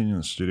kicking it. I've seen you in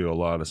the studio a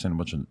lot. I've seen a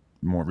bunch of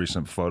more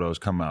recent photos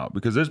come out,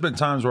 because there's been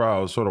times where I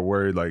was sort of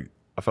worried, like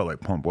I felt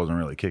like Pump wasn't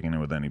really kicking it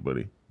with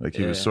anybody. Like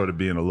he was sort of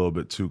being a little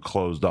bit too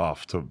closed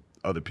off to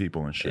other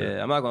people and shit.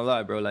 Yeah, I'm not gonna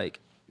lie, bro. Like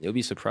you'll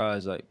be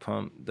surprised. Like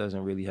Pump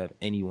doesn't really have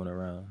anyone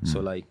around.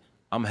 So like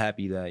I'm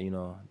happy that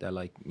that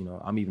like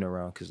I'm even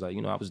around because like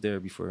I was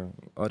there before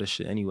all this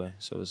shit anyway.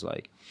 So it's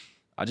like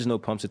I just know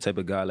Pump's the type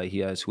of guy like he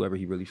has whoever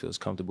he really feels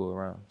comfortable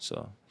around.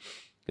 So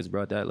because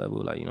bro at that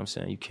level, like what I'm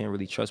saying, you can't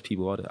really trust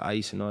people, all the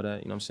ice and all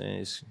that. What I'm saying,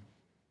 it's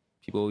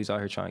people always out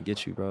here trying to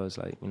get you, bro. It's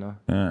like Yeah,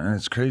 and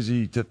it's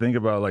crazy to think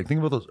about. Like think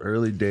about those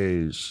early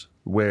days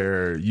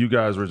where you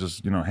guys were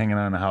just hanging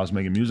out in the house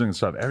making music and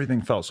stuff.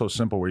 Everything felt so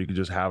simple where you could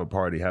just have a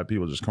party, have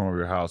people just come over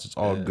your house. It's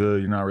all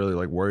good. You're not really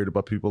like worried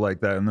about people like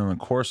that. And then in the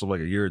course of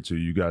like a year or two,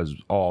 you guys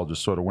all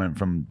just sort of went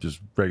from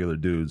just regular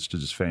dudes to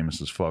just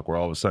famous as fuck, where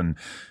all of a sudden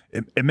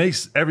it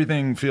makes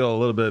everything feel a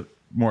little bit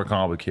more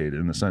complicated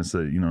in the sense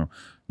that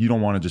you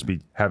don't want to just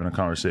be having a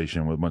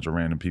conversation with a bunch of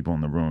random people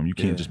in the room. You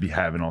can't just be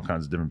having all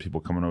kinds of different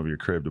people coming over your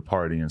crib to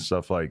party and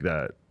stuff like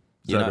that.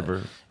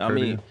 I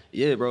mean,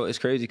 yeah, bro, it's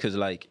crazy because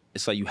like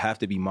it's like you have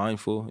to be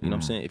mindful. You know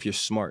what I'm saying? If you're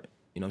smart,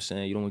 you know what I'm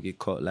saying. You don't want to get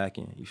caught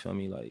lacking. You feel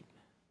me? Like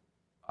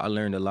I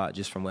learned a lot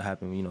just from what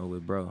happened,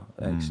 with bro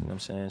X. You know what I'm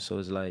saying? So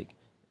it's like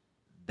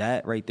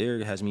that right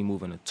there has me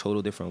moving a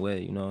total different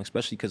way.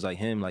 Especially because like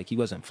him, like he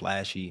wasn't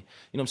flashy. You know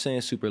what I'm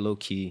saying? Super low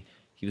key.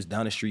 He was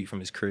down the street from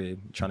his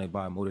crib trying to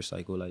buy a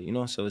motorcycle, like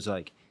So it's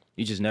like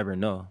you just never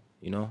know,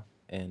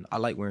 And I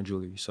like wearing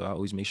jewelry, so I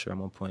always make sure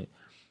I'm on point.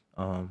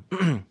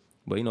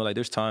 But like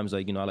there's times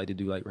like I like to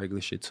do like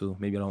regular shit too.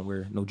 Maybe I don't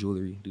wear no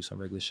jewelry, do some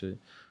regular shit.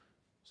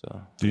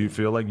 So do you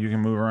feel like you can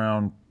move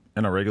around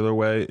in a regular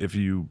way if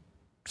you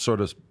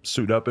sort of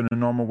suit up in a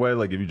normal way?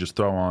 Like if you just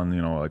throw on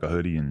like a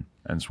hoodie and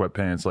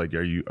sweatpants, like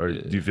do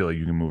you feel like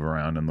you can move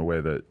around in the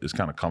way that is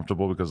kind of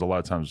comfortable? Because a lot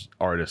of times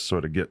artists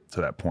sort of get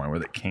to that point where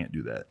they can't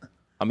do that.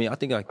 I mean, I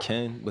think I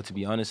can, but to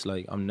be honest,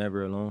 like I'm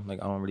never alone.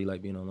 Like I don't really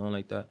like being alone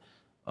like that.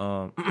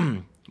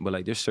 But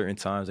like there's certain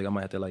times like I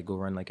might have to like go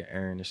run like an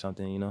errand or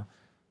something,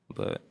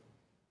 But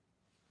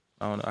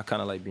I don't know. I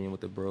kind of like being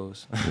with the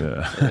bros.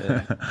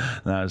 Yeah.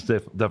 Nah, it's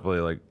definitely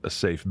like a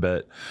safe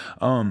bet.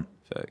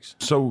 Facts.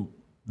 So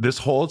this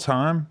whole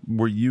time,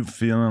 were you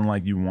feeling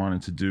like you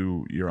wanted to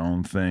do your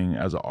own thing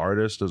as an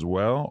artist as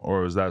well?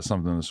 Or was that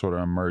something that sort of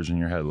emerged in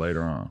your head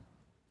later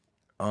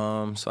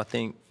on? So I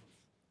think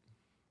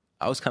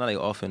I was kind of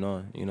like off and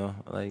on,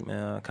 like,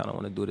 man, I kind of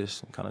want to do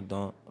this and kind of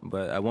don't.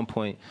 But at one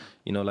point,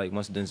 like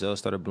once Denzel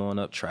started blowing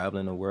up,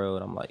 traveling the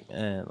world, I'm like,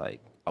 man, like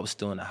I was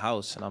still in the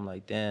house and I'm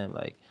like, damn,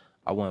 like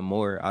I want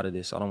more out of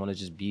this. I don't want to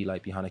just be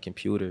like behind a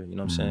computer, you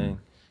know what I'm saying?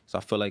 So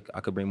I feel like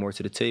I could bring more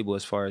to the table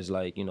as far as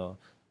like,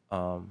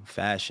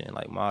 fashion,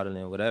 like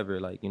modeling, whatever,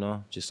 like,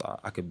 just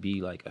I could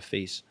be like a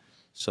face.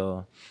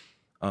 So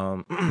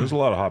there's a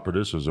lot of hot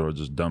producers or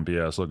just dumpy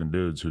ass looking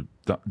dudes who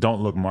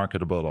don't look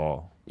marketable at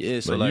all.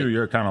 Yeah, so but like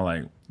you're kind of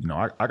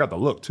like, I got the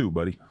look too,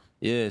 buddy.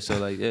 Yeah, so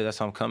like, yeah, that's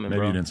how I'm coming, Maybe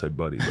bro. You didn't say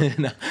buddy.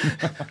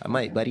 I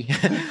might, buddy.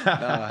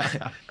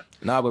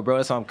 Nah, but bro,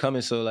 that's how I'm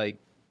coming. So like,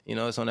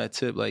 it's on that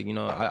tip. Like,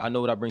 I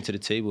know what I bring to the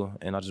table,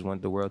 and I just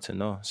want the world to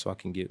know so I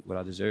can get what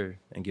I deserve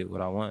and get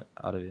what I want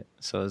out of it.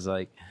 So it's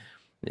like,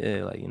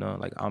 yeah, like,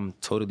 like I'm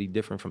totally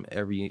different from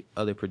every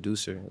other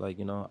producer. Like,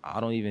 I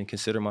don't even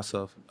consider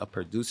myself a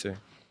producer.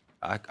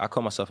 I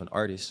call myself an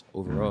artist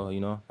overall,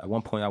 At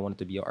one point I wanted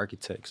to be an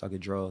architect so I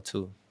could draw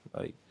too.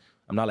 Like,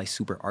 I'm not like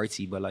super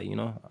artsy, but like,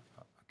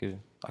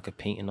 I could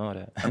paint and all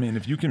that. I mean,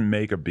 if you can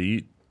make a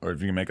beat or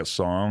if you can make a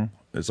song,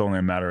 it's only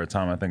a matter of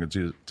time, I think,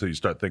 until you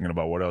start thinking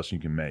about what else you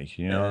can make.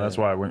 That's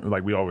why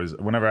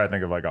whenever I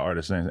think of like an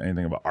artist saying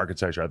anything about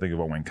architecture, I think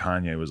about when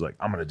Kanye was like,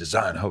 I'm gonna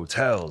design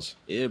hotels.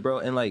 Yeah, bro,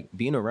 and like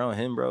being around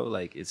him, bro,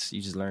 like you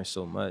just learn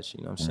so much.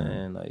 You know what I'm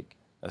saying? Like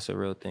that's a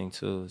real thing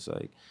too. It's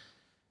like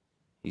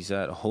he's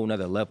at a whole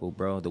nother level,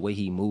 bro. The way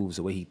he moves,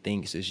 the way he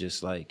thinks is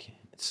just like,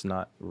 it's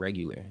not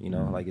regular,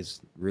 Like it's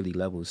really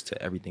levels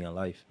to everything in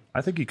life.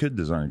 I think he could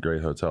design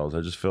great hotels. I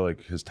just feel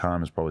like his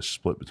time is probably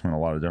split between a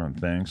lot of different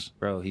things.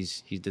 Bro,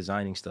 he's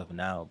designing stuff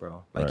now,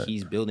 bro. Like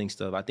He's building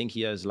stuff. I think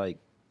he has like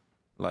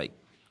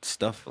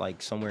stuff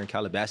like somewhere in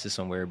Calabasas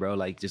somewhere, bro.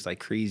 Like just like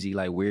crazy,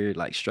 like weird,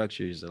 like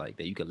structures like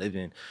that you could live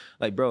in.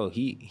 Like, bro,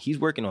 he's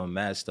working on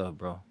mad stuff,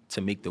 bro, to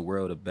make the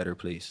world a better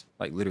place.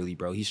 Like literally,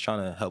 bro. He's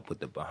trying to help with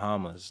the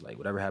Bahamas, like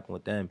whatever happened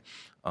with them.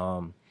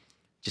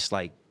 Just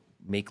like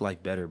make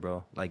life better,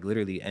 bro. Like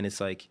literally. And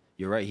it's like,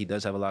 you're right, he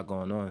does have a lot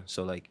going on.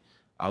 So like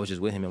I was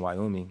just with him in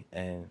Wyoming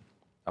and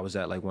I was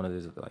at like one of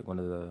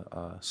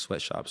the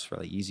sweatshops for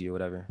like Yeezy or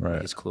whatever,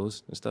 like his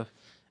clothes and stuff.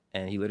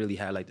 And he literally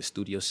had like the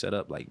studio set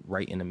up like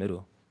right in the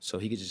middle. So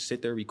he could just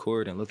sit there,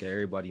 record, and look at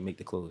everybody make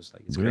the clothes.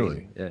 Like it's really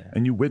crazy. Yeah.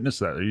 And you witnessed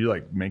that? Are you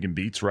like making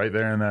beats right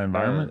there in that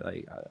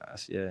environment?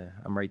 Yeah,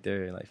 I'm right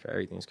there. Like for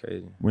everything, it's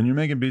crazy. When you're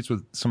making beats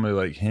with somebody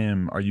like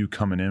him, are you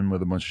coming in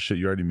with a bunch of shit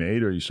you already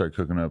made, or you start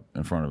cooking up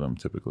in front of him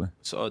typically?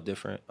 It's all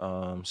different.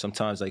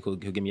 Sometimes like he'll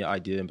give me an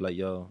idea and be like,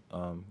 "Yo,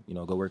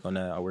 go work on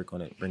that. I'll work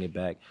on it, bring it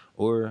back."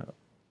 Or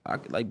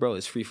bro,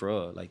 it's free for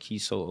all. Like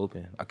he's so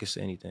open. I could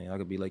say anything. I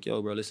could be like,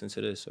 "Yo, bro, listen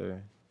to this,"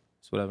 or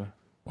it's whatever.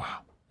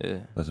 Wow. Yeah.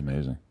 That's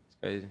amazing.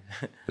 Crazy.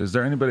 Is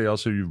there anybody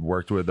else who you've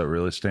worked with that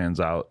really stands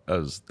out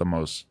as the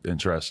most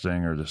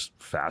interesting or just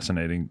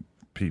fascinating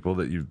people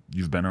that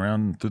you've been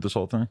around through this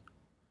whole thing?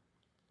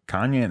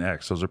 Kanye and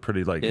X, those are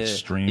pretty like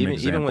extreme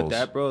examples. Even with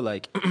that, bro,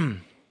 like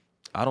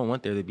I don't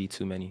want there to be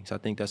too many. So I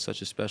think that's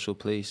such a special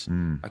place.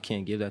 I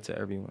can't give that to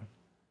everyone.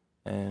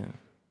 And,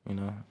 you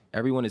know,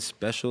 everyone is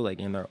special, like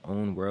in their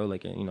own world,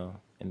 like, you know,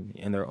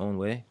 in their own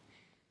way.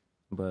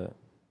 But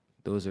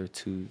those are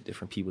two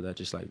different people that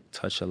just like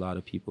touch a lot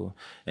of people.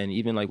 And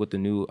even like with the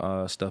new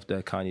stuff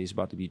that Kanye is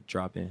about to be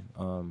dropping,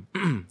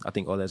 I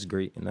think all that's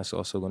great. And that's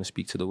also going to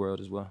speak to the world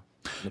as well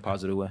in a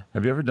positive way.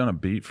 Have you ever done a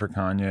beat for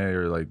Kanye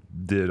or like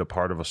did a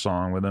part of a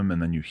song with him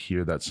and then you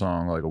hear that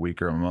song like a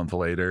week or a month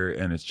later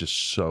and it's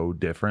just so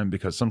different?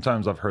 Because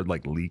sometimes I've heard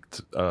like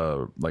leaked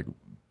like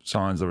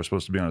songs that were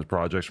supposed to be on his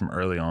projects from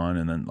early on,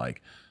 and then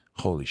like,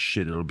 holy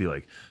shit, it'll be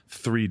like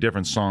 3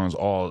 different songs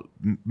all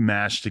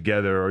mashed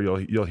together, or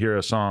you'll hear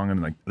a song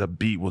and like the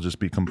beat will just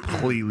be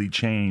completely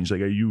changed.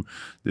 Like,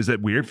 is that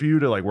weird for you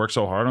to like work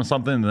so hard on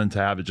something and then to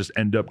have it just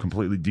end up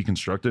completely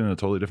deconstructed in a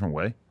totally different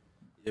way?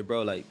 Yeah,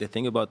 bro, like the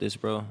thing about this,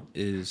 bro,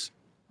 is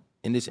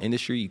in this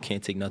industry, you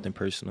can't take nothing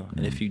personal.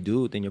 And if you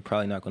do, then you're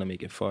probably not going to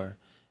make it far.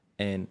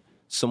 And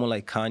someone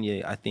like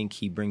Kanye, I think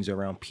he brings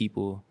around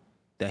people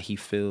that he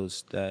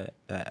feels that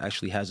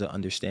actually has an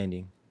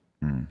understanding.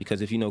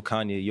 Because if you know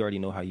Kanye, you already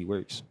know how he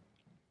works.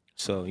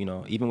 So, you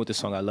know, even with the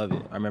song I Love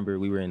It, I remember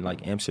we were in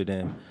like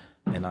Amsterdam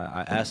and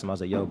I asked him, I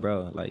was like, yo,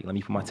 bro, like, let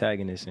me put my tag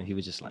in this. And he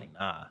was just like,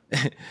 nah.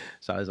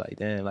 So I was like,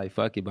 damn, like,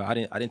 fuck it. But I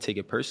didn't take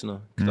it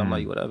personal because I'm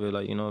like, whatever,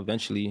 like, you know,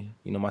 eventually,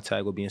 you know, my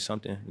tag will be in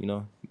something, you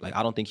know. Like,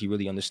 I don't think he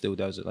really understood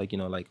that was like, you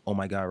know, like, oh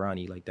my God,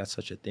 Ronnie, like, that's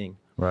such a thing.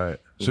 Right.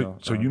 So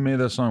you made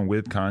that song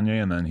with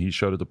Kanye and then he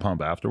showed it to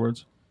Pump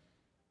afterwards?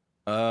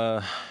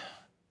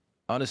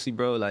 Honestly,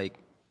 bro, like,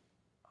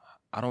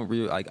 I don't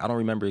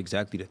remember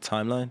exactly the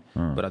timeline,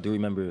 but I do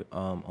remember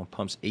on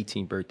Pump's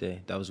 18th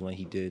birthday, that was when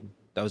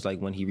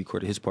he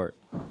recorded his part,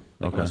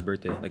 like on his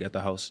birthday, like at the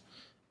house.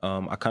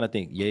 I kind of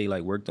think Ye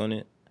like worked on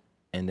it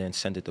and then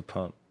sent it to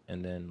Pump,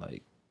 and then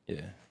like,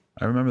 yeah.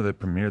 I remember they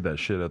premiered that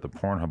shit at the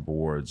Pornhub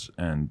Awards,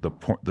 and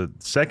the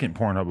second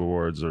Pornhub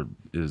Awards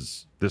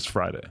is this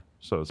Friday,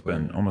 so it's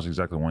been almost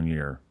exactly 1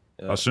 year.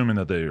 Yeah. Assuming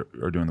that they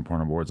are doing the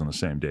Pornhub Awards on the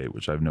same day,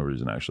 which I have no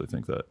reason to actually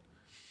think that.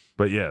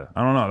 But yeah,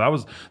 I don't know. That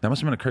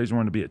must have been a crazy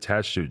one to be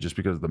attached to, just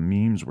because the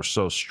memes were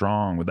so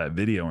strong with that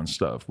video and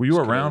stuff. Were you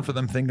around for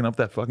them thinking up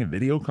that fucking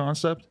video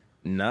concept?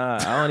 Nah,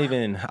 I don't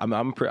even.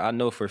 I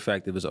know for a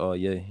fact it was all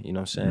Ye. You know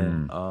what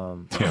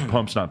I'm saying? Yeah,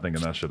 Pump's not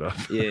thinking that shit up.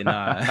 Yeah,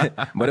 nah.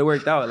 But it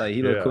worked out. Like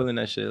he looked cool in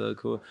that shit. It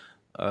looked cool.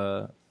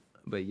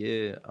 But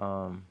yeah,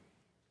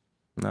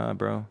 nah,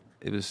 bro.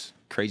 It was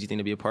a crazy thing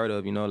to be a part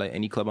of, you know, like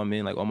any club I'm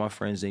in, like all my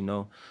friends, they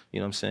know, you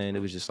know what I'm saying? It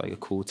was just like a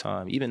cool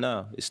time. Even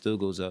now, it still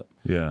goes up.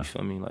 Yeah. You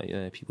feel me? Like,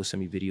 yeah, people send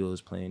me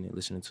videos playing it,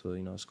 listening to it,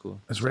 you know, it's cool.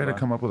 It's rare to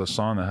come up with a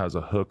song that has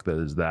a hook that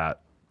is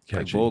that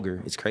catchy. Like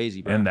vulgar. It's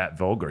crazy, bro. And that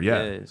vulgar,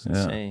 yeah. It's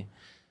insane.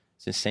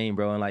 It's insane,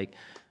 bro. And like,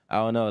 I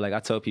don't know, like I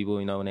tell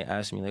people, you know, when they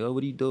ask me, like, oh, what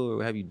do you do or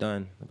what have you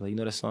done? I'm like, you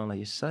know that song, like,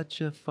 you're such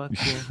a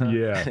fucking...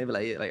 Yeah. They be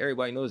like, yeah, like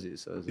everybody knows it.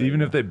 So it's like,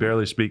 even if they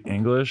barely speak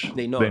English,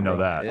 they know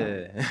that.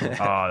 Yeah.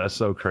 Oh, that's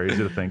so crazy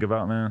to think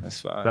about, man.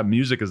 That's fine. That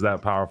music is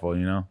that powerful,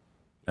 you know?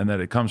 And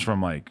that it comes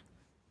from like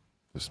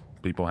just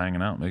people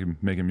hanging out,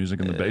 making music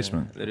in the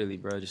basement. Literally,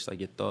 bro, just like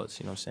your thoughts,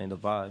 you know what I'm saying, the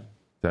vibe.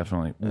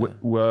 Definitely.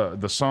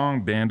 The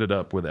song Banded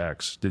Up with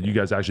X, did you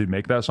guys actually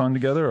make that song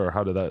together or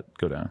how did that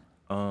go down?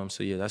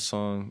 So yeah, that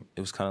song,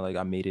 it was kind of like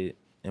I made it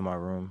in my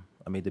room.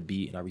 I made the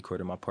beat and I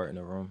recorded my part in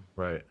the room.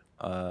 Right.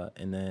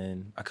 And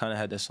then I kind of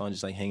had that song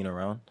just like hanging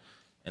around.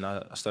 And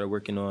I started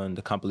working on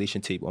the compilation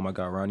tape, Oh My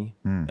God, Ronnie.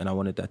 And I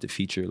wanted that to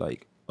feature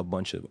like a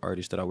bunch of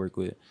artists that I work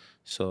with.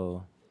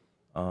 So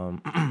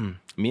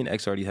me and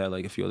X already had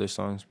like a few other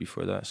songs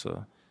before that.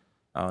 So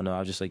I don't know, I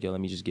was just like, yo,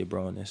 let me just get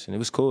bro on this. And it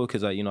was cool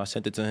because I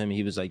sent it to him and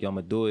he was like, yo, I'm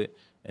gonna do it.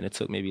 And it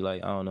took maybe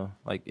like, I don't know,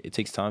 like it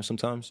takes time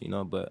sometimes, you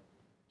know, but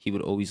he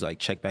would always like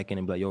check back in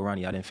and be like, yo,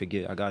 Ronnie, I didn't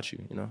forget, I got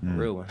you, you know, a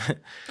real one.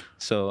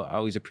 So I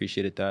always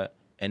appreciated that.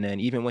 And then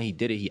even when he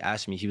did it, he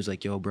asked me, he was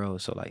like, yo, bro,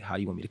 so like, how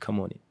do you want me to come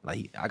on it?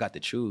 Like, I got to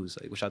choose,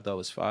 like, which I thought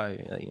was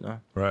fire, like, you know?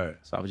 Right.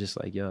 So I was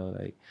just like, yo,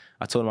 like,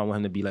 I told him I want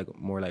him to be like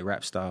more like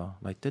rap style,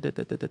 like,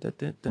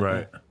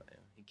 right.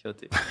 He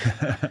killed it.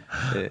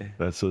 Yeah.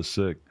 That's so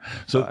sick.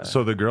 So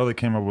the girl that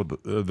came up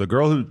with, the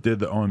girl who did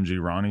the OMG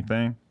Ronnie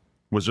thing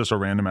was just a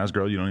random ass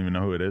girl, you don't even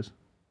know who it is?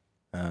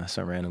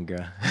 Some random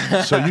girl.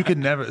 So you could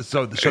never,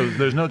 so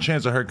there's no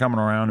chance of her coming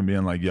around and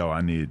being like, yo, I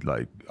need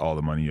like all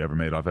the money you ever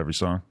made off every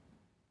song?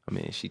 I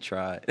mean, she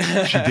tried.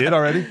 She did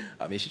already?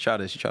 I mean, she tried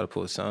to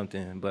pull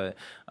something, but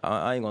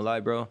I ain't gonna lie,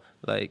 bro.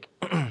 Like,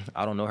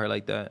 I don't know her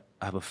like that.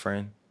 I have a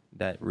friend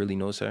that really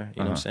knows her,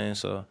 you know what I'm saying?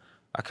 So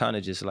I kind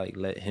of just like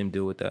let him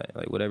deal with that.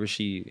 Like whatever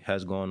she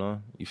has going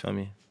on, you feel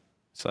me?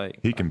 It's like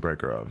he can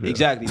break her off. Yeah.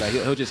 Exactly. Like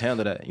he'll just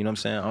handle that, you know what I'm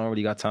saying? I don't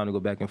really got time to go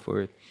back and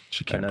forth.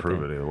 She can't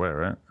prove it either way,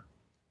 right?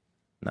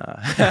 Nah.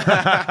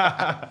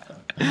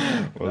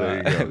 Well, there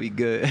you go. We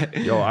good.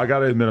 Yo, I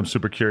gotta admit, I'm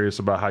super curious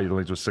about how you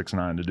linked with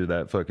 6ix9ine to do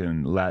that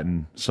fucking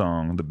Latin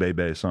song, the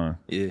Bebe song.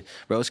 Yeah,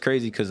 bro, it's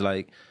crazy because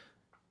like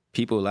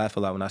people laugh a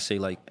lot when I say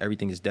like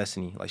everything is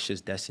destiny, like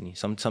shit's destiny.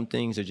 Some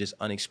things are just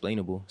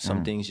unexplainable.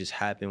 Some things just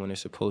happen when they're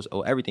supposed.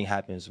 Oh, everything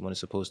happens when it's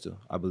supposed to,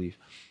 I believe.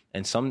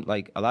 And some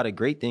like a lot of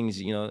great things,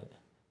 you know,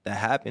 that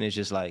happen is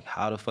just like,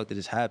 how the fuck did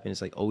this happen?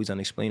 It's like always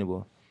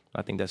unexplainable.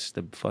 I think that's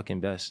the fucking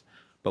best.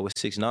 But with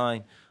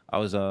 6ix9ine, I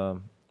was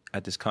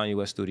at this Kanye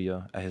West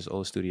studio, at his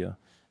old studio,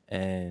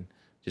 and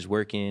just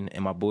working.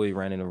 And my boy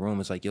ran in the room.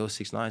 It's like, yo,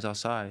 6ix9ine's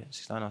outside.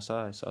 6ix9ine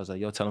outside. So I was like,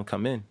 yo, tell him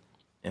come in.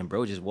 And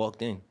bro just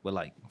walked in with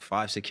like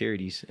 5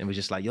 securities and was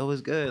just like, yo,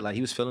 it's good. Like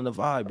he was feeling the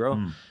vibe, bro.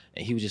 And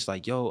he was just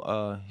like, yo,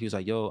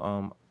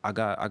 I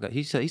got,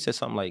 he said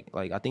something like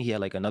I think he had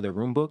like another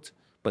room booked,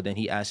 but then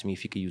he asked me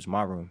if he could use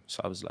my room.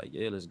 So I was like,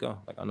 yeah, let's go.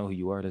 Like, I know who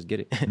you are, let's get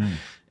it.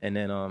 And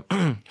then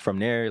from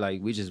there,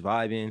 like we just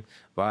vibing.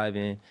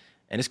 And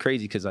it's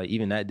crazy because like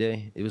even that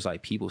day, it was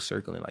like people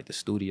circling like the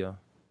studio,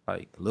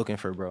 like looking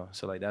for bro.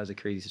 So like that was a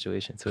crazy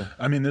situation too.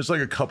 I mean, there's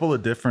like a couple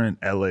of different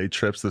LA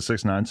trips that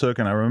 6ix9ine took,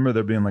 and I remember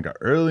there being like an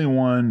early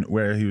one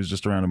where he was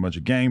just around a bunch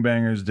of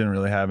gangbangers, didn't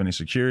really have any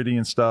security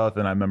and stuff.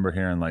 And I remember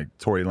hearing like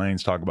Tory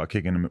Lanez talk about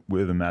kicking him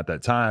with him at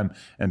that time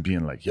and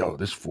being like, yo,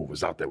 this fool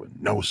was out there with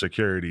no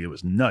security. It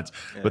was nuts.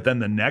 Yeah. But then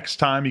the next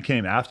time he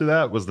came after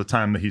that was the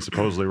time that he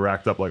supposedly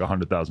racked up like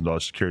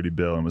 $100,000 security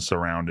bill and was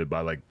surrounded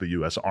by like the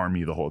U.S.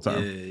 Army the whole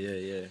time.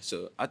 Yeah.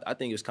 So I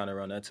think it was kind of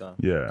around that time.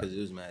 Yeah. Because it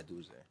was mad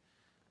dudes there.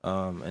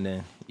 And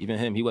then even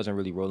him, he wasn't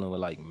really rolling with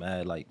like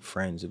mad like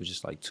friends. It was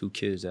just like 2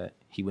 kids that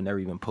he would never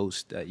even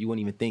post, that you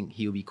wouldn't even think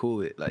he would be cool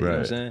with. Like, you know what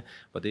I'm saying?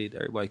 But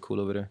everybody cool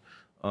over there.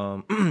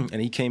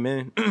 And he came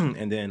in,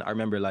 and then I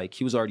remember like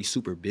he was already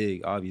super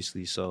big,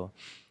 obviously. So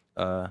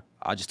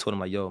I just told him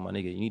like, yo, my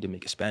nigga, you need to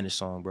make a Spanish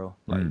song, bro.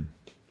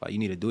 Like you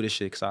need to do this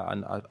shit. Cause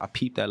I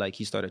peeped that like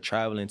he started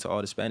traveling to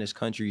all the Spanish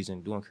countries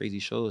and doing crazy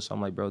shows. So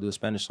I'm like, bro, do a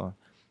Spanish song.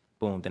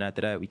 Boom. Then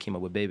after that, we came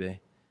up with Bebe.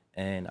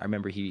 And I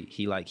remember he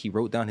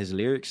wrote down his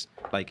lyrics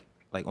like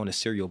on a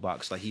cereal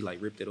box. Like he like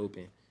ripped it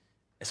open.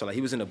 And so like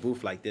he was in a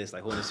booth like this,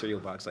 like holding a cereal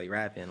box, like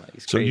rapping. Like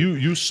it's crazy. So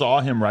you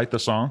saw him write the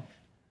song?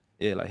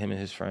 Yeah, like him and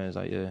his friends,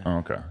 like yeah. Oh,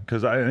 okay.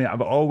 Because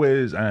I've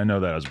always, and I know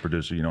that as a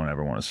producer, you don't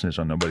ever want to snitch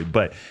on nobody,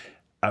 but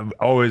I've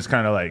always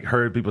kind of like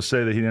heard people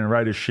say that he didn't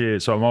write his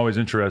shit. So I'm always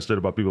interested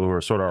about people who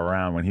are sort of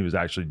around when he was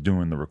actually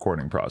doing the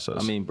recording process.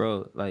 I mean,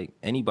 bro, like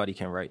anybody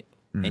can write.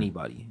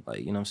 Anybody, like,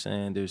 you know what I'm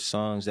saying? There's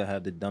songs that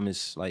have the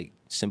dumbest, like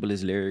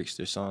simplest lyrics.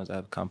 There's songs that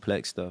have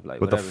complex stuff,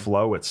 like but whatever. The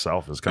flow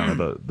itself is kind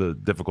of the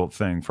difficult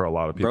thing for a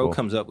lot of people. Bro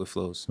comes up with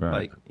flows, right.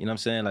 Like, you know what I'm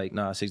saying? Like,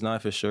 nah,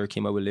 6ix9ine for sure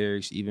came up with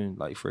lyrics. Even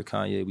like for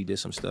Kanye, we did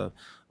some stuff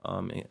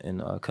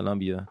in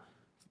Colombia.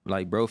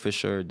 Like, bro for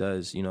sure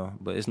does, you know,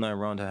 but it's nothing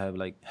wrong to have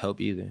like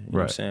help either. You know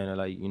what I'm saying? Or,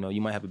 like, you know,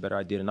 you might have a better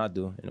idea than I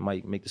do, and it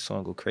might make the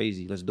song go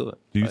crazy. Let's do it.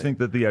 Do you think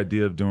that the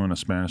idea of doing a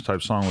Spanish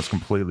type song was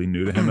completely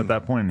new to him at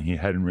that point, and he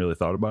hadn't really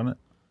thought about it?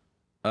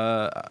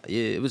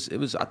 Yeah, it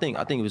was. I think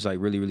it was like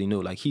really, really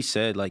new. Like he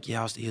said, like he's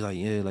like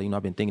yeah, like you know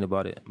I've been thinking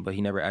about it, but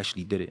he never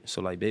actually did it.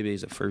 So like Bebe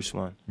is the first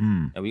one,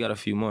 and we got a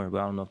few more,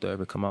 but I don't know if they'll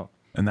ever come out.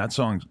 And that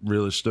song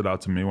really stood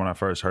out to me when I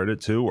first heard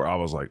it too, where I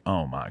was like,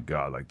 oh my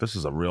God, like this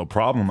is a real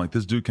problem. Like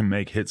this dude can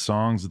make hit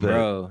songs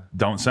that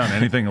don't sound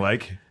anything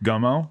like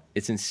Gummo.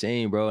 It's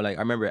insane, bro. Like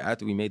I remember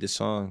after we made the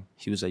song,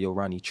 he was like, yo,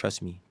 Ronny,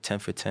 trust me, 10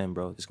 for 10,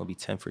 bro. It's gonna be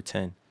 10 for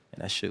 10.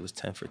 And that shit was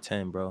 10 for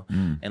 10, bro.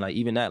 And like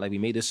even that, like we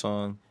made the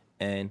song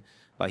and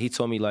like he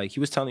told me like, he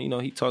was telling, you know,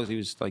 he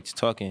was like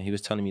talking, he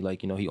was telling me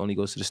like, you know, he only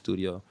goes to the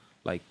studio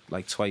like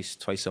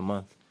twice a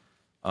month.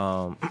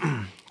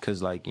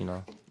 Cause like, you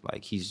know,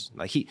 like he's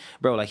like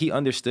he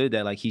understood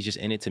that like he's just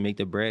in it to make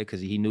the bread because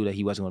he knew that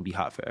he wasn't gonna be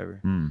hot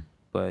forever.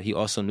 But he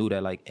also knew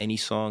that like any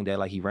song that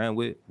like he ran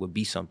with would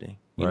be something,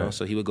 you know?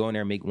 So he would go in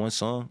there and make one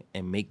song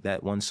and make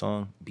that one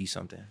song be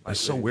something. Like,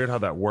 it's so weird how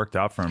that worked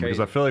out for him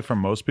because I feel like for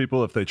most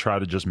people, if they try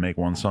to just make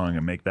one song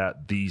and make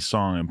that the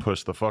song and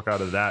push the fuck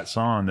out of that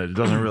song, that it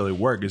doesn't really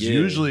work. It's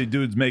usually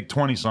dudes make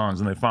 20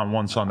 songs and they find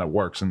one song that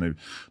works and they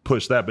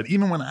push that. But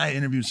even when I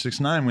interviewed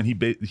 6ix9ine, when he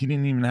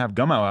didn't even have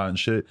Gummo out and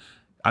shit,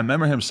 I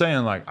remember him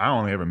saying like, I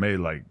only ever made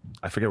like,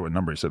 I forget what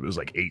number he said, but it was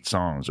like 8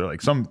 songs or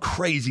like some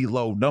crazy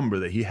low number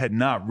that he had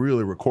not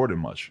really recorded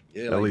much.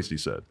 Yeah, at least he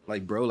said.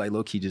 Like, bro, like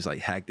low-key just like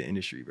hacked the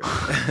industry, bro.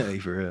 Like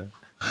for real.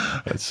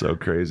 That's so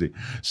crazy.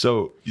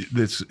 So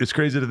it's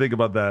crazy to think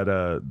about that,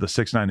 the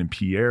 6ix9ine and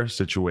Pierre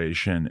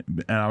situation.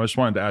 And I just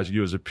wanted to ask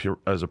you as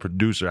a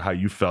producer, how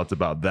you felt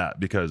about that,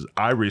 because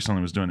I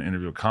recently was doing an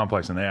interview with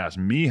Complex and they asked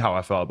me how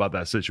I felt about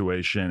that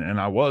situation. And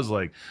I was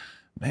like,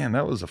 man,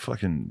 that was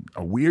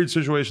a weird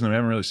situation that we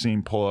haven't really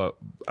seen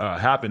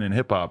happen in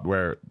hip hop,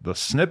 where the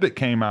snippet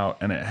came out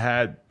and it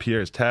had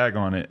Pierre's tag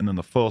on it, and then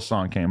the full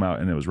song came out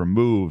and it was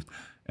removed.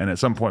 And at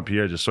some point,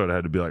 Pierre just sort of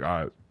had to be like,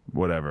 all right,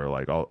 whatever,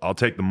 like I'll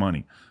take the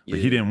money. But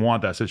he didn't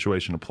want that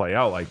situation to play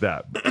out like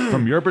that.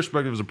 From your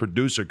perspective as a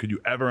producer, could you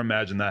ever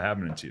imagine that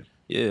happening to you?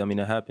 Yeah, I mean,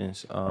 it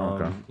happens.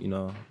 You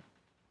know,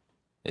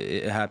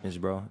 it happens,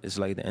 bro. It's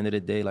like at the end of the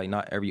day, like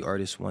not every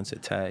artist wants a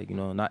tag. You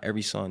know, not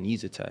every song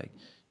needs a tag.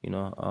 You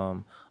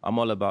know, I'm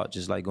all about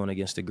just like going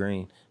against the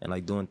grain and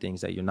like doing things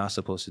that you're not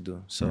supposed to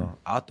do. So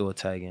I'll throw a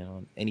tag in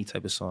on any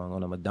type of song,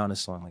 on a Madonna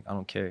song, like I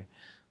don't care.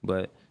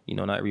 But you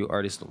know, not every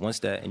artist wants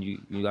that, and you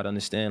got to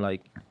understand,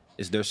 like,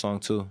 it's their song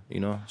too, you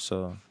know.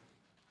 So,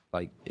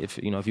 like, if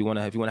you want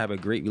to have a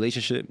great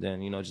relationship,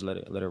 then, you know, just let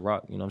it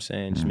rock. You know what I'm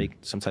saying? Just make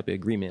some type of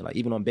agreement. Like,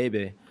 even on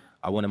Baby,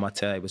 I wanted my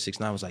tag, but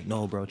 6ix9ine was like,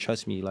 no, bro,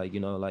 trust me. Like, you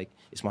know, like,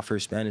 it's my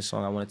first Spanish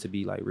song. I want it to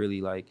be like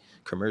really like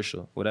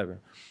commercial, whatever.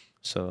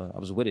 So I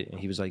was with it, and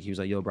he was like,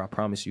 yo, bro, I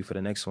promise you for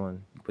the next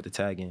one, you put the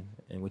tag in,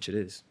 and which it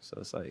is. So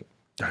it's like,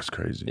 that's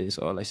crazy. It's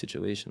all like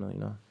situational, you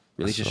know,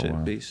 relationship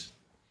based.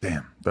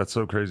 Damn, that's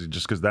so crazy.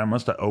 Just because that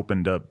must have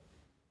opened up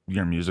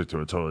your music to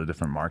a totally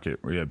different market,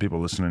 where you had people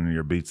listening to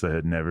your beats that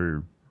had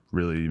never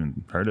really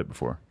even heard it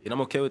before. And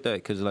I'm okay with that,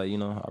 because, like, you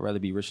know, I'd rather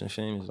be rich than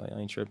famous. Like, I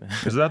ain't tripping.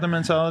 Is that the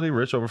mentality,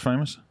 rich over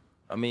famous?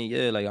 I mean,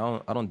 yeah, like,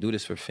 I don't do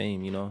this for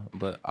fame, you know,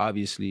 but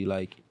obviously,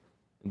 like,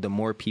 the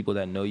more people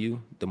that know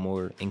you, the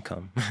more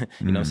income.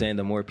 You know what I'm saying?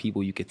 The more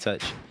people you could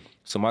touch.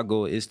 So my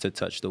goal is to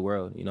touch the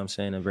world, you know what I'm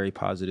saying, in a very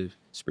positive,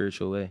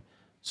 spiritual way.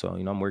 So,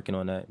 you know, I'm working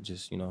on that,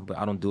 just, you know, but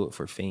I don't do it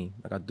for fame.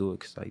 Like, I do it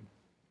because, like,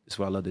 it's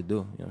what I love to do,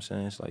 you know what I'm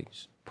saying? It's like,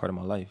 it's part of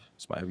my life.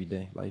 It's my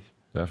everyday life.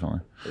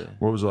 Definitely. Yeah.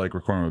 What was it like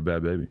recording with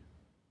Bad Baby?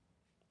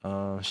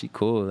 She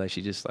cool. Like,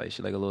 she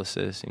like a little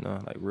sis, you know,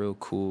 like, real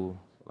cool,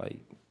 like,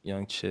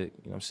 young chick,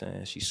 you know what I'm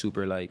saying? She's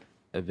super, like,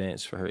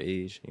 advanced for her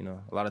age, you know.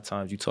 A lot of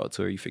times you talk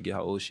to her, you forget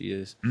how old she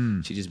is.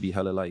 She just be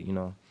hella, like, you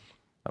know,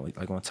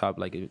 like on top,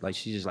 like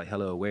she's just, like,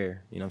 hella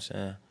aware, you know what I'm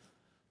saying?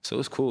 So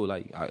it's cool.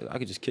 Like, I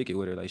could just kick it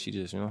with her. Like, she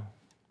just, you know.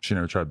 She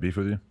never tried beef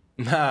with you?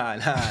 Nah.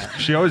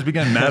 She always be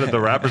getting mad at the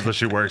rappers that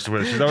she works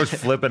with. She's always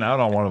flipping out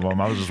on one of them.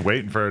 I was just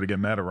waiting for her to get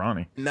mad at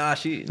Ronnie. Nah,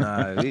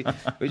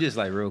 we just,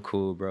 like, real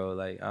cool, bro.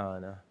 Like, I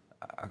don't know.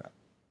 I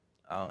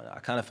don't know. I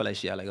kind of felt like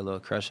she had, like, a little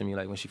crush on me,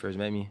 like, when she first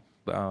met me.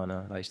 But I don't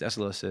know. Like, that's a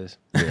little sis.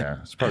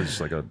 Yeah, it's probably just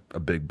like a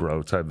big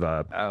bro type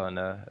vibe. I don't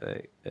know.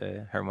 Like,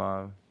 her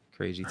mom,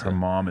 crazy too. Her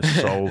mom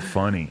is so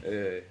funny.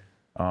 Yeah.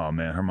 Oh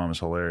man, her mom is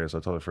hilarious. I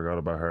totally forgot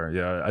about her.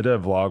 Yeah, I did a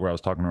vlog where I was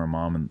talking to her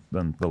mom, and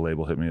then the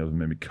label hit me up and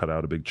made me cut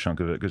out a big chunk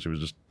of it because she was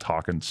just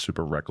talking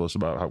super reckless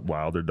about how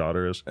wild her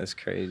daughter is. That's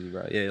crazy,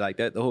 bro. Yeah, like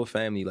that. The whole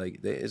family,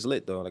 like, it's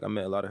lit though. Like, I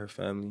met a lot of her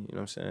family. You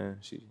know what I'm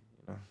saying?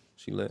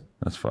 She lit.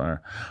 That's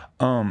fire.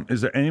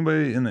 Is there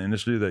anybody in the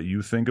industry that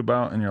you think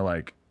about and you're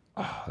like,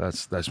 oh,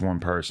 that's one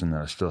person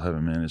that I still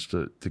haven't managed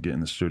to get in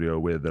the studio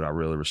with that I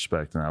really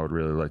respect and I would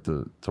really like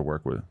to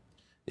work with?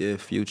 Yeah,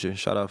 Future.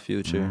 Shout out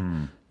Future. You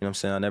know what I'm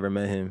saying? I never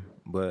met him,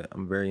 but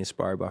I'm very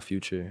inspired by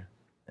Future,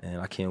 and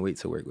I can't wait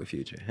to work with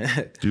Future.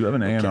 Do you have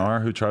an A&R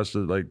who tries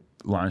to, like,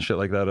 line shit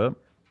like that up?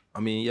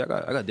 I mean, yeah,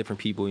 I got different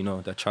people, you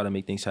know, that try to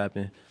make things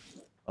happen.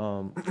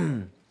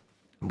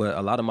 But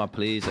a lot of my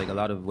plays, like, a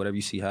lot of whatever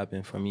you see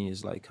happen for me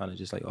is, like, kind of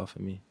just, like, off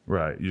of me.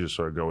 Right. You just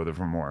sort of go with it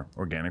from a more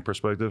organic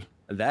perspective?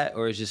 That,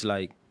 or it's just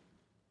like,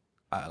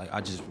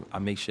 I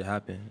make shit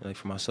happen, like,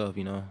 for myself,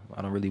 you know.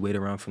 I don't really wait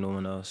around for no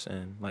one else,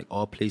 and, like,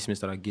 all placements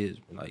that I get,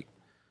 like,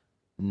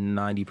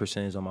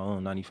 90% is on my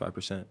own,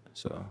 95%.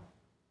 So,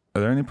 are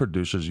there any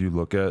producers you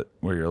look at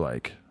where you're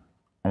like,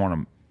 I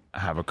want to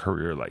have a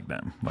career like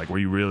them, like where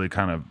you really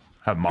kind of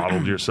have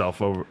modeled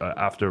yourself over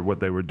after what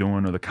they were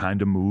doing or the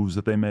kind of moves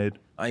that they made?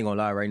 I ain't gonna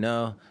lie, right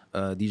now,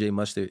 DJ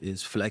Mustard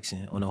is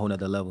flexing on a whole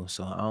nother level.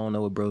 So I don't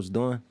know what bro's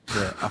doing,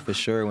 but I for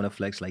sure want to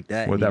flex like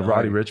that. What, that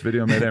Roddy Ricch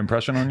video made an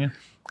impression on you?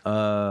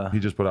 He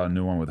just put out a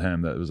new one with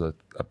him that was a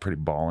pretty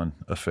ballin'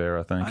 affair,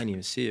 I think. I didn't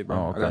even see it, bro.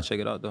 Oh, okay. I gotta check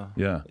it out though.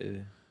 Yeah.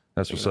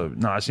 That's what's up.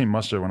 No, I seen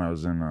Mustard when I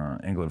was in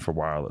England for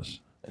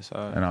Wireless.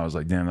 And I was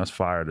like, damn, that's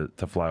fire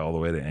to fly all the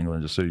way to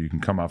England just so you can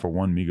come out for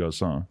one Migos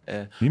song.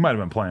 Yeah. He might have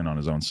been playing on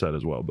his own set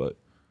as well, but.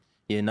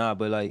 Yeah, nah,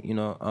 but, like, you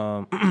know,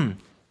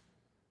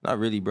 not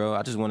really, bro.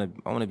 I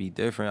want to be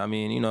different. I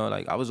mean, you know,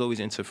 like, I was always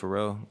into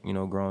Pharrell, you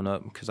know, growing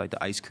up, because, like,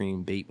 the ice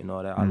cream vape and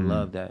all that. I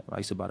love that. I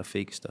used to buy the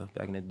fake stuff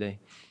back in the day.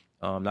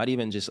 Not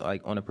even just,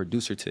 like, on a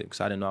producer tip,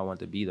 because I didn't know I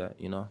wanted to be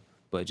that, you know.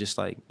 But just,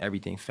 like,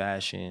 everything,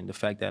 fashion, the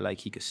fact that, like,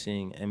 he could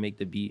sing and make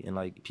the beat and,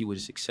 like, people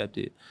just accept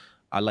it.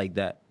 I like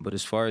that. But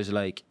as far as,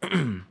 like,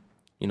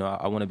 you know,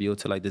 I want to be able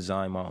to, like,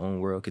 design my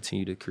own world,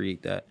 continue to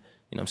create that.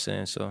 You know what I'm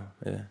saying? So,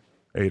 yeah.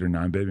 8 or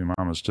 9 baby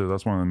mamas too.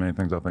 That's one of the main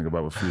things I think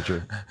about with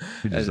Future.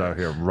 He's just out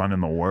here running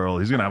the world.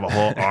 He's gonna have a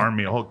whole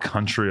army, a whole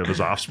country of his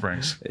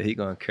offsprings. Yeah, he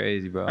going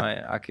crazy, bro.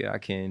 I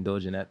can't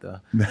indulge in that though.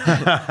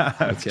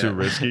 That's too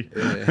risky.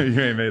 Yeah.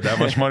 You ain't made that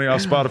much money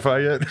off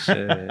Spotify yet.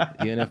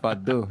 Shit. Even if I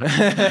do,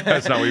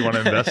 that's not what you want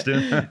to invest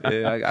in.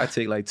 Yeah, I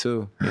take like 2. You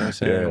know what I'm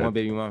saying? Yeah. 1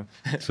 baby mom.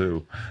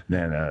 2.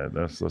 Man,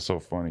 that's so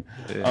funny.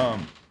 Yeah.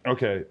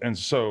 Okay, and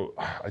so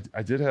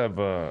I did have,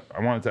 I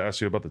wanted to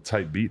ask you about the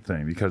type beat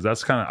thing, because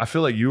that's kind of, I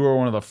feel like you were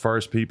one of the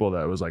first people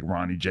that was like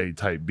Ronny J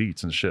type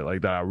beats and shit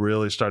like that. I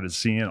really started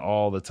seeing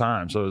all the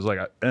time. So it was like,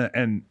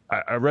 and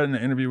I read in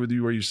an interview with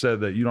you where you said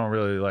that you don't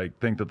really like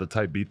think that the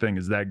type beat thing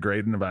is that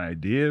great of an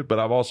idea, but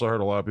I've also heard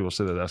a lot of people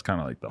say that that's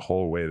kind of like the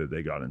whole way that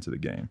they got into the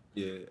game.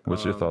 Yeah.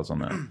 What's your thoughts on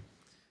that?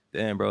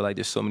 Damn, bro, like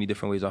there's so many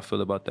different ways I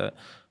feel about that.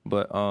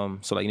 But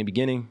so like in the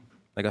beginning,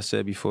 like I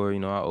said before, you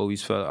know, I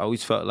always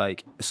felt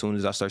like as soon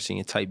as I start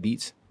seeing type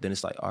beats, then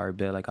it's like, all right,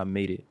 bet, like I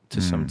made it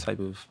to some type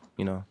of,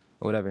 you know,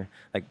 whatever.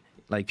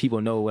 Like people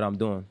know what I'm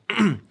doing.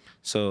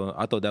 So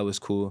I thought that was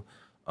cool.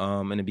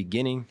 In the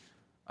beginning,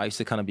 I used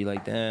to kind of be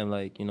like, damn,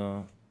 like, you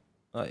know,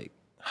 like,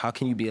 how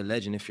can you be a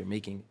legend if you're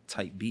making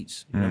tight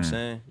beats? You know what I'm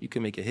saying? You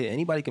can make a hit.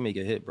 Anybody can make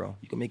a hit, bro.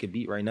 You can make a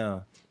beat right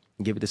now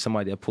and give it to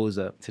somebody that pulls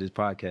up to this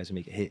podcast and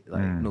make a hit.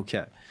 Like, no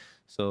cap.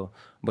 So,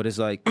 but it's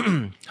like,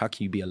 how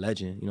can you be a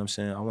legend? You know what I'm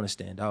saying? I want to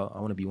stand out. I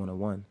want to be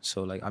 101.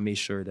 So, like, I made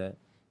sure that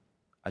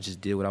I just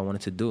did what I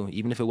wanted to do.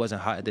 Even if it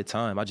wasn't hot at the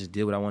time, I just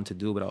did what I wanted to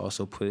do, but I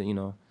also put, you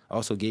know, I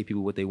also gave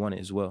people what they wanted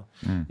as well.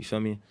 You feel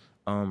me?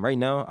 Right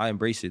now, I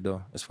embrace it,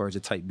 though, as far as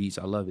the tight beats.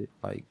 I love it.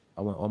 Like,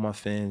 I want all my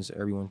fans,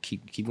 everyone,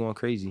 keep going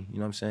crazy. You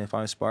know what I'm saying? If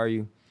I inspire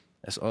you,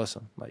 that's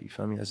awesome. Like, you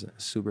feel me? That's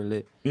super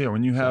lit. Yeah,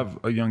 when you have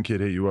a young kid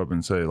hit you up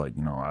and say, like,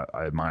 you know,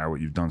 I admire what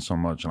you've done so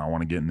much and I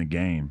want to get in the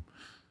game,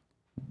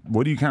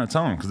 what do you kind of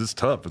tell them? Because it's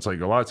tough. It's like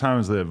a lot of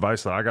times the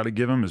advice that I got to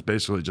give them is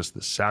basically just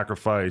the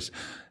sacrifice,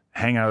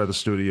 hang out of the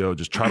studio,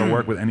 just try to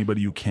work with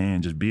anybody you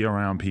can, just be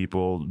around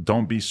people.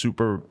 Don't be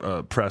super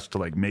pressed to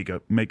like make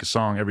a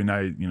song every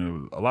night. You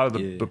know, a lot of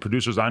the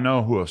producers I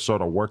know who have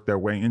sort of worked their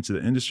way into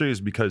the industry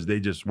is because they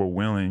just were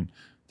willing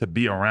to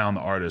be around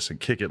the artists and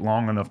kick it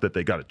long enough that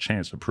they got a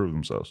chance to prove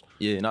themselves.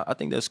 Yeah, and I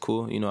think that's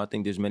cool. You know, I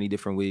think there's many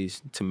different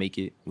ways to make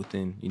it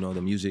within, you know,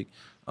 the music.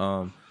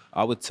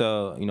 I would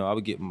tell, you know, I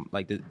would get,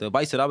 like, the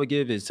advice that I would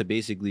give is to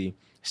basically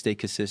stay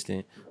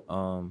consistent,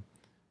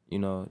 you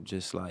know,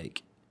 just,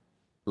 like,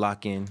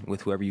 lock in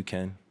with whoever you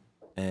can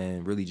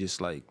and really just,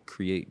 like,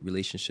 create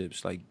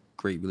relationships, like,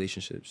 great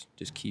relationships.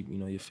 Just keep, you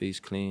know, your face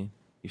clean,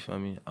 you feel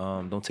me?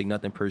 Don't take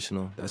nothing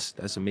personal.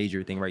 That's a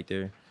major thing right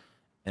there.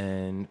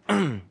 And,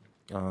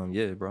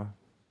 yeah, bro.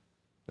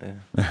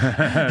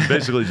 Yeah.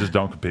 Basically, just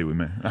don't compete with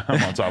me.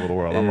 I'm on top of the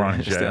world. I'm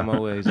Ronny J. Stay on my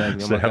way,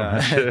 exactly. I'm my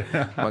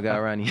guy. My guy,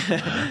 Ronny.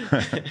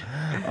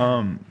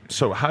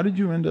 So how did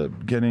you end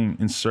up getting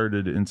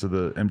inserted into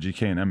the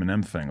MGK and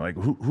Eminem thing? Like,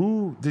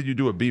 who did you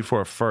do a beat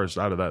for first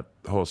out of that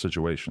whole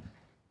situation?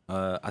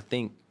 I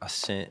think I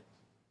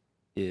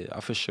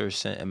for sure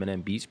sent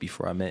Eminem beats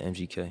before I met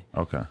MGK.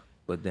 Okay.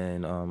 But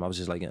then I was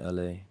just like in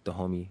LA. The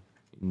homie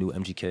knew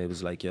MGK.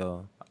 Was like,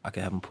 yo, I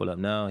can have him pull up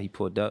now. He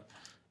pulled up.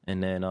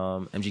 And then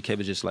MGK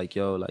was just like,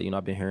 yo, like, you know,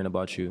 I've been hearing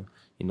about you,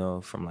 you know,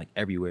 from like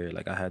everywhere.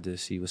 Like, I had to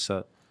see what's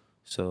up.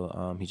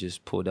 So he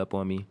just pulled up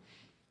on me.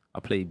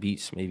 I played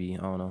beats maybe,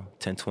 I don't know,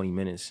 10, 20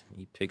 minutes.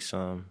 He picked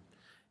some.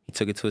 He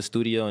took it to a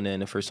studio, and then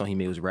the first song he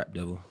made was Rap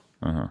Devil.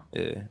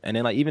 Yeah. And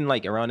then, like, even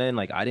like around then,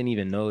 like, I didn't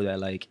even know that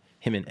like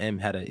him and M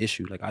had an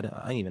issue. Like, I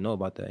didn't even know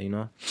about that, you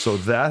know? So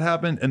that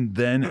happened, and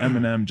then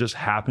Eminem just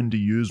happened to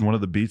use one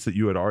of the beats that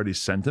you had already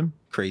sent him?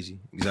 Crazy,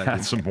 exactly.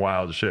 That's some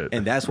wild shit.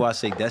 And that's why I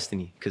say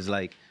destiny, because,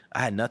 like,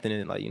 I had nothing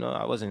in, like, you know,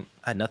 I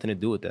had nothing to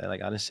do with that.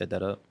 Like, I didn't set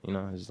that up, you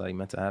know? It's like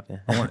meant to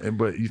happen.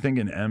 But you think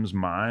in M's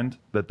mind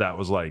that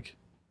was like,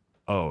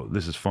 oh,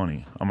 this is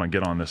funny. I'm gonna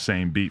get on the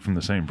same beat from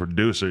the same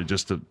producer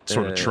just to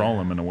sort of troll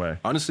him in a way.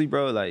 Honestly,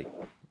 bro, like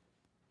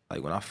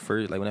when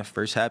that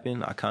first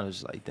happened, I kind of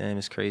was like, damn,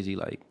 it's crazy.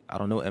 Like, I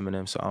don't know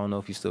Eminem, so I don't know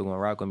if he's still gonna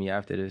rock with me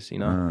after this, you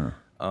know?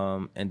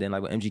 And then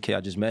like with MGK,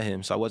 I just met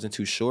him, so I wasn't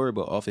too sure,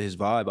 but off of his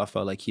vibe, I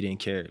felt like he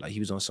didn't care. Like, he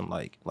was on some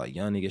like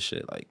young nigga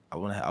shit. Like, I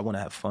wanna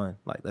have fun.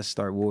 Like, let's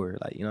start war.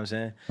 Like, you know what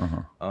I'm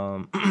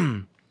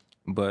saying?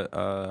 But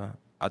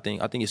I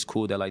think it's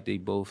cool that like they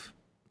both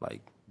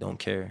like don't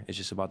care. It's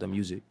just about the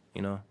music,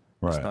 you know?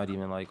 Right. It's not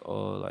even like,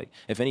 oh, like,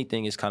 if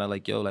anything, it's kind of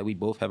like, yo, like, we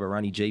both have a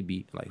Ronny J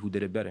beat. Like, who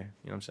did it better?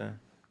 You know what I'm saying?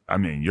 I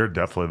mean, you're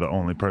definitely the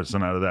only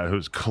person out of that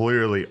who's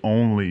clearly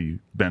only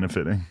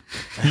benefiting.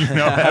 You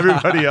know,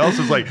 everybody else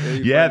is like,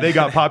 yeah, they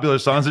got popular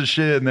songs and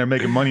shit, and they're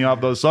making money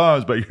off those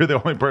songs, but you're the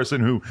only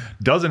person who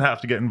doesn't have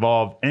to get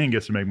involved and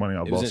gets to make money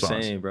off both songs. It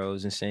was insane, bro. It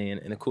was insane.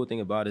 And the cool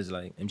thing about it is,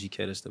 like,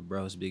 MGK, that's the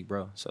bro, it's big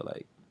bro. So,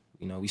 like,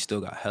 you know, we still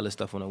got hella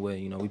stuff on the way.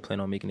 You know, we plan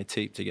on making a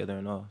tape together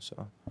and all.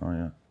 So. Oh,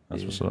 yeah.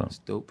 That's what's up. It's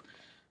dope.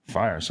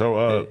 Fire.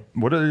 So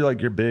what are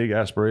like your big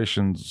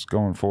aspirations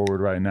going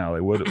forward right now?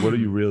 Like, what do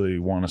you really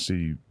want to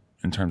see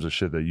in terms of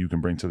shit that you can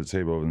bring to the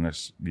table over the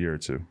next year or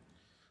two?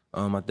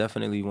 I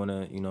definitely want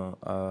to, you know,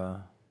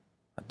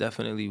 I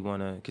definitely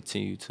want to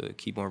continue to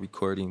keep on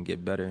recording,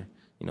 get better.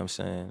 You know what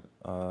I'm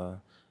saying?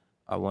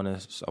 I want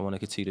to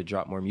continue to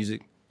drop more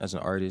music as an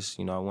artist.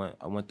 You know,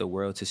 I want the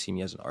world to see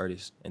me as an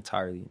artist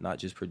entirely, not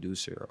just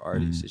producer or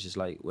artist. It's just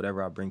like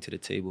whatever I bring to the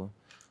table.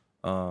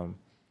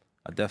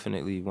 I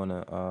definitely want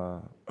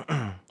to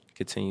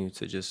continue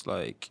to just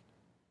like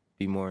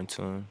be more in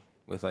tune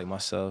with like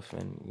myself,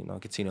 and, you know,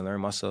 continue to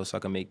learn myself so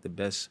I can make the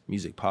best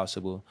music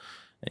possible,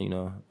 and, you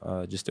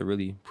know, just to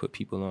really put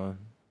people on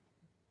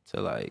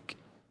to like,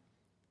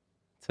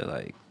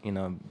 you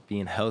know,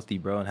 being healthy,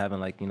 bro, and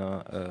having like, you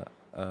know,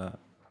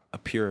 a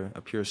pure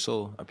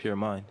soul, a pure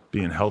mind.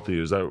 Being healthy,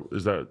 is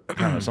that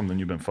kind of something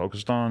you've been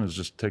focused on? Is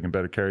just taking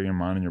better care of your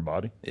mind and your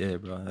body? Yeah,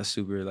 bro, that's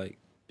super like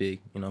big,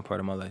 you know, part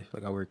of my life.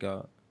 Like, I work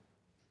out,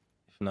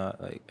 if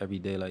not like every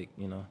day, like,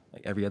 you know,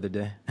 like every other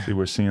day. See,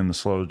 we're seeing the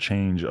slow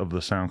change of the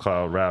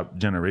SoundCloud rap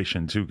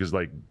generation too, because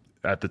like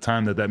at the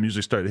time that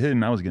music started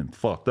hitting, I was getting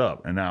fucked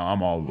up, and now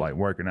I'm all like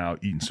working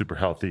out, eating super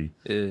healthy.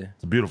 Yeah,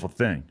 it's a beautiful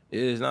thing. It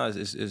is. No,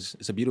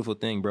 it's a beautiful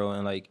thing, bro.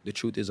 And like the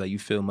truth is, like you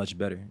feel much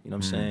better. You know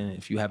what I'm saying?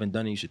 If you haven't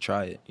done it, you should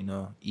try it. You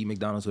know, eat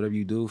McDonald's, whatever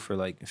you do for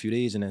like a few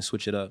days, and then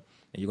switch it up,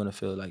 and you're gonna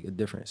feel like a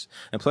difference.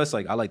 And plus,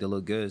 like I like to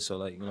look good, so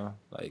like you know,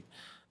 like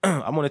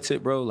I'm on a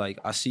tip, bro. Like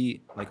I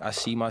see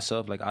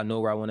myself, like I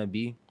know where I want to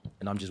be,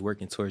 and I'm just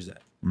working towards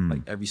that.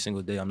 Like every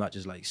single day, I'm not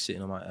just like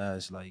sitting on my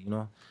ass, like you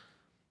know.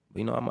 But,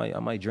 you know, I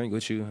might drink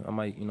with you. I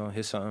might, you know,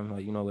 hit something,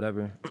 like, you know,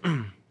 whatever.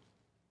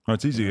 Well,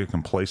 it's easy to get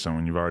complacent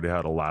when you've already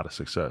had a lot of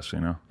success,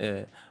 you know?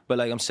 Yeah. But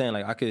like I'm saying,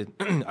 like I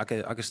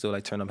could still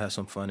like turn up, have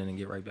some fun, and then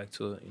get right back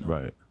to it. You know?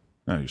 Right.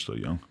 No, you're still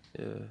young.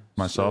 Yeah.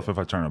 Myself, if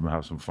I turn up and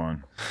have some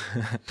fun.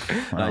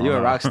 Nah, you're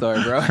a rock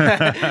star, bro.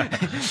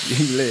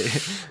 You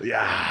lit.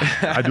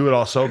 Yeah. I do it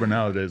all sober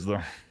nowadays, though.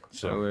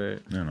 So,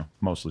 weird. you know,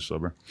 mostly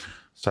sober.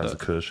 Besides the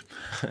kush.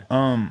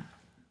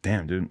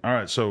 Damn, dude. All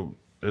right, so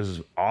this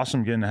is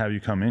awesome getting to have you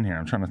come in here.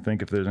 I'm trying to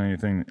think if there's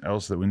anything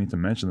else that we need to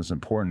mention that's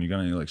important. You got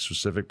any like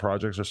specific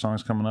projects or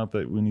songs coming up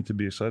that we need to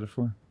be excited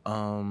for?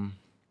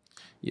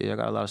 Yeah, I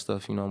got a lot of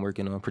stuff, you know, I'm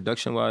working on.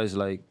 Production-wise,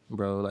 like,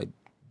 bro, like,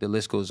 the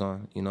list goes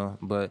on, you know?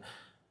 But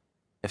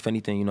if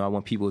anything, you know, I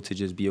want people to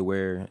just be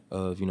aware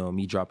of, you know,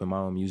 me dropping my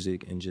own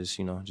music and just,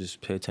 you know,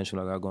 just pay attention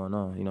to what I got going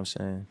on, you know what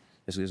I'm saying?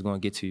 It's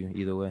going to get to you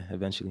either way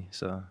eventually,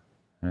 so.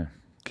 Yeah.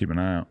 Keep an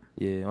eye out.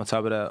 Yeah. On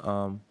top of that,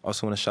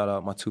 also want to shout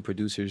out my 2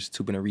 producers,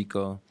 Tubin and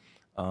Rico.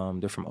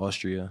 They're from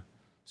Austria,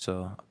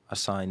 so I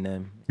signed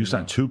them. You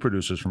signed 2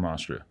 producers from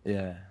Austria?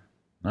 Yeah.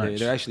 Nice.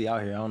 They're actually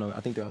out here. I don't know.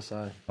 I think they're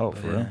outside. Oh,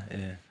 for real?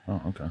 Yeah.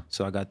 Oh, okay.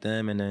 So I got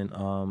them, and then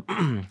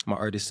my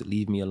artist,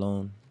 Leave Me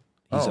Alone.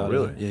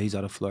 Really? Yeah, he's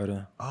out of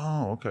Florida.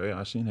 Oh, okay.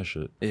 I seen his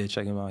shit. Yeah,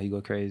 check him out. He go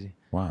crazy.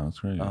 Wow, that's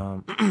crazy.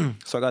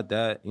 So I got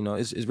that. You know,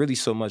 it's really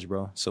so much,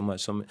 bro. So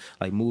much.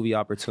 Like movie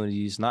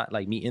opportunities. Not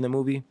like me in the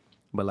movie.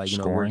 But like, you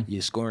scoring? know,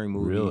 scoring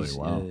movies. Really?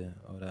 Wow. Yeah,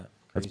 all that.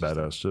 That's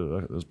badass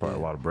too. There's probably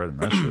a lot of bread in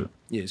that shit.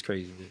 Yeah, it's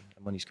crazy. Dude.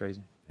 That money's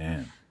crazy.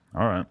 Damn.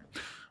 All right.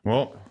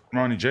 Well,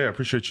 Ronny J, I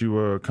appreciate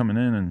you coming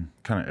in and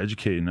kind of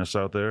educating us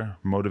out there,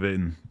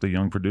 motivating the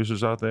young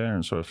producers out there,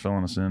 and sort of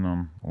filling us in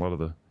on a lot of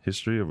the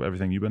history of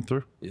everything you've been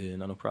through. Yeah,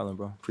 no problem,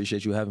 bro.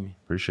 Appreciate you having me.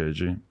 Appreciate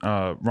you.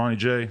 Ronny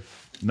J,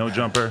 No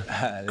Jumper,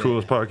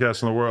 coolest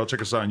podcast in the world.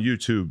 Check us out on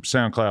YouTube,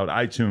 SoundCloud,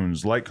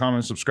 iTunes. Like,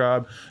 comment,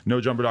 subscribe.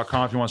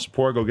 NoJumper.com. If you want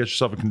support, go get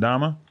yourself a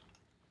kendama.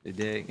 You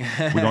dig?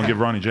 We're going to give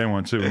Ronny J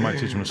one, too. We might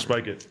teach him to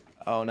spike it.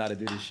 I don't know how to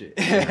do this shit.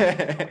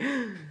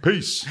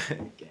 Peace.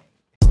 Okay.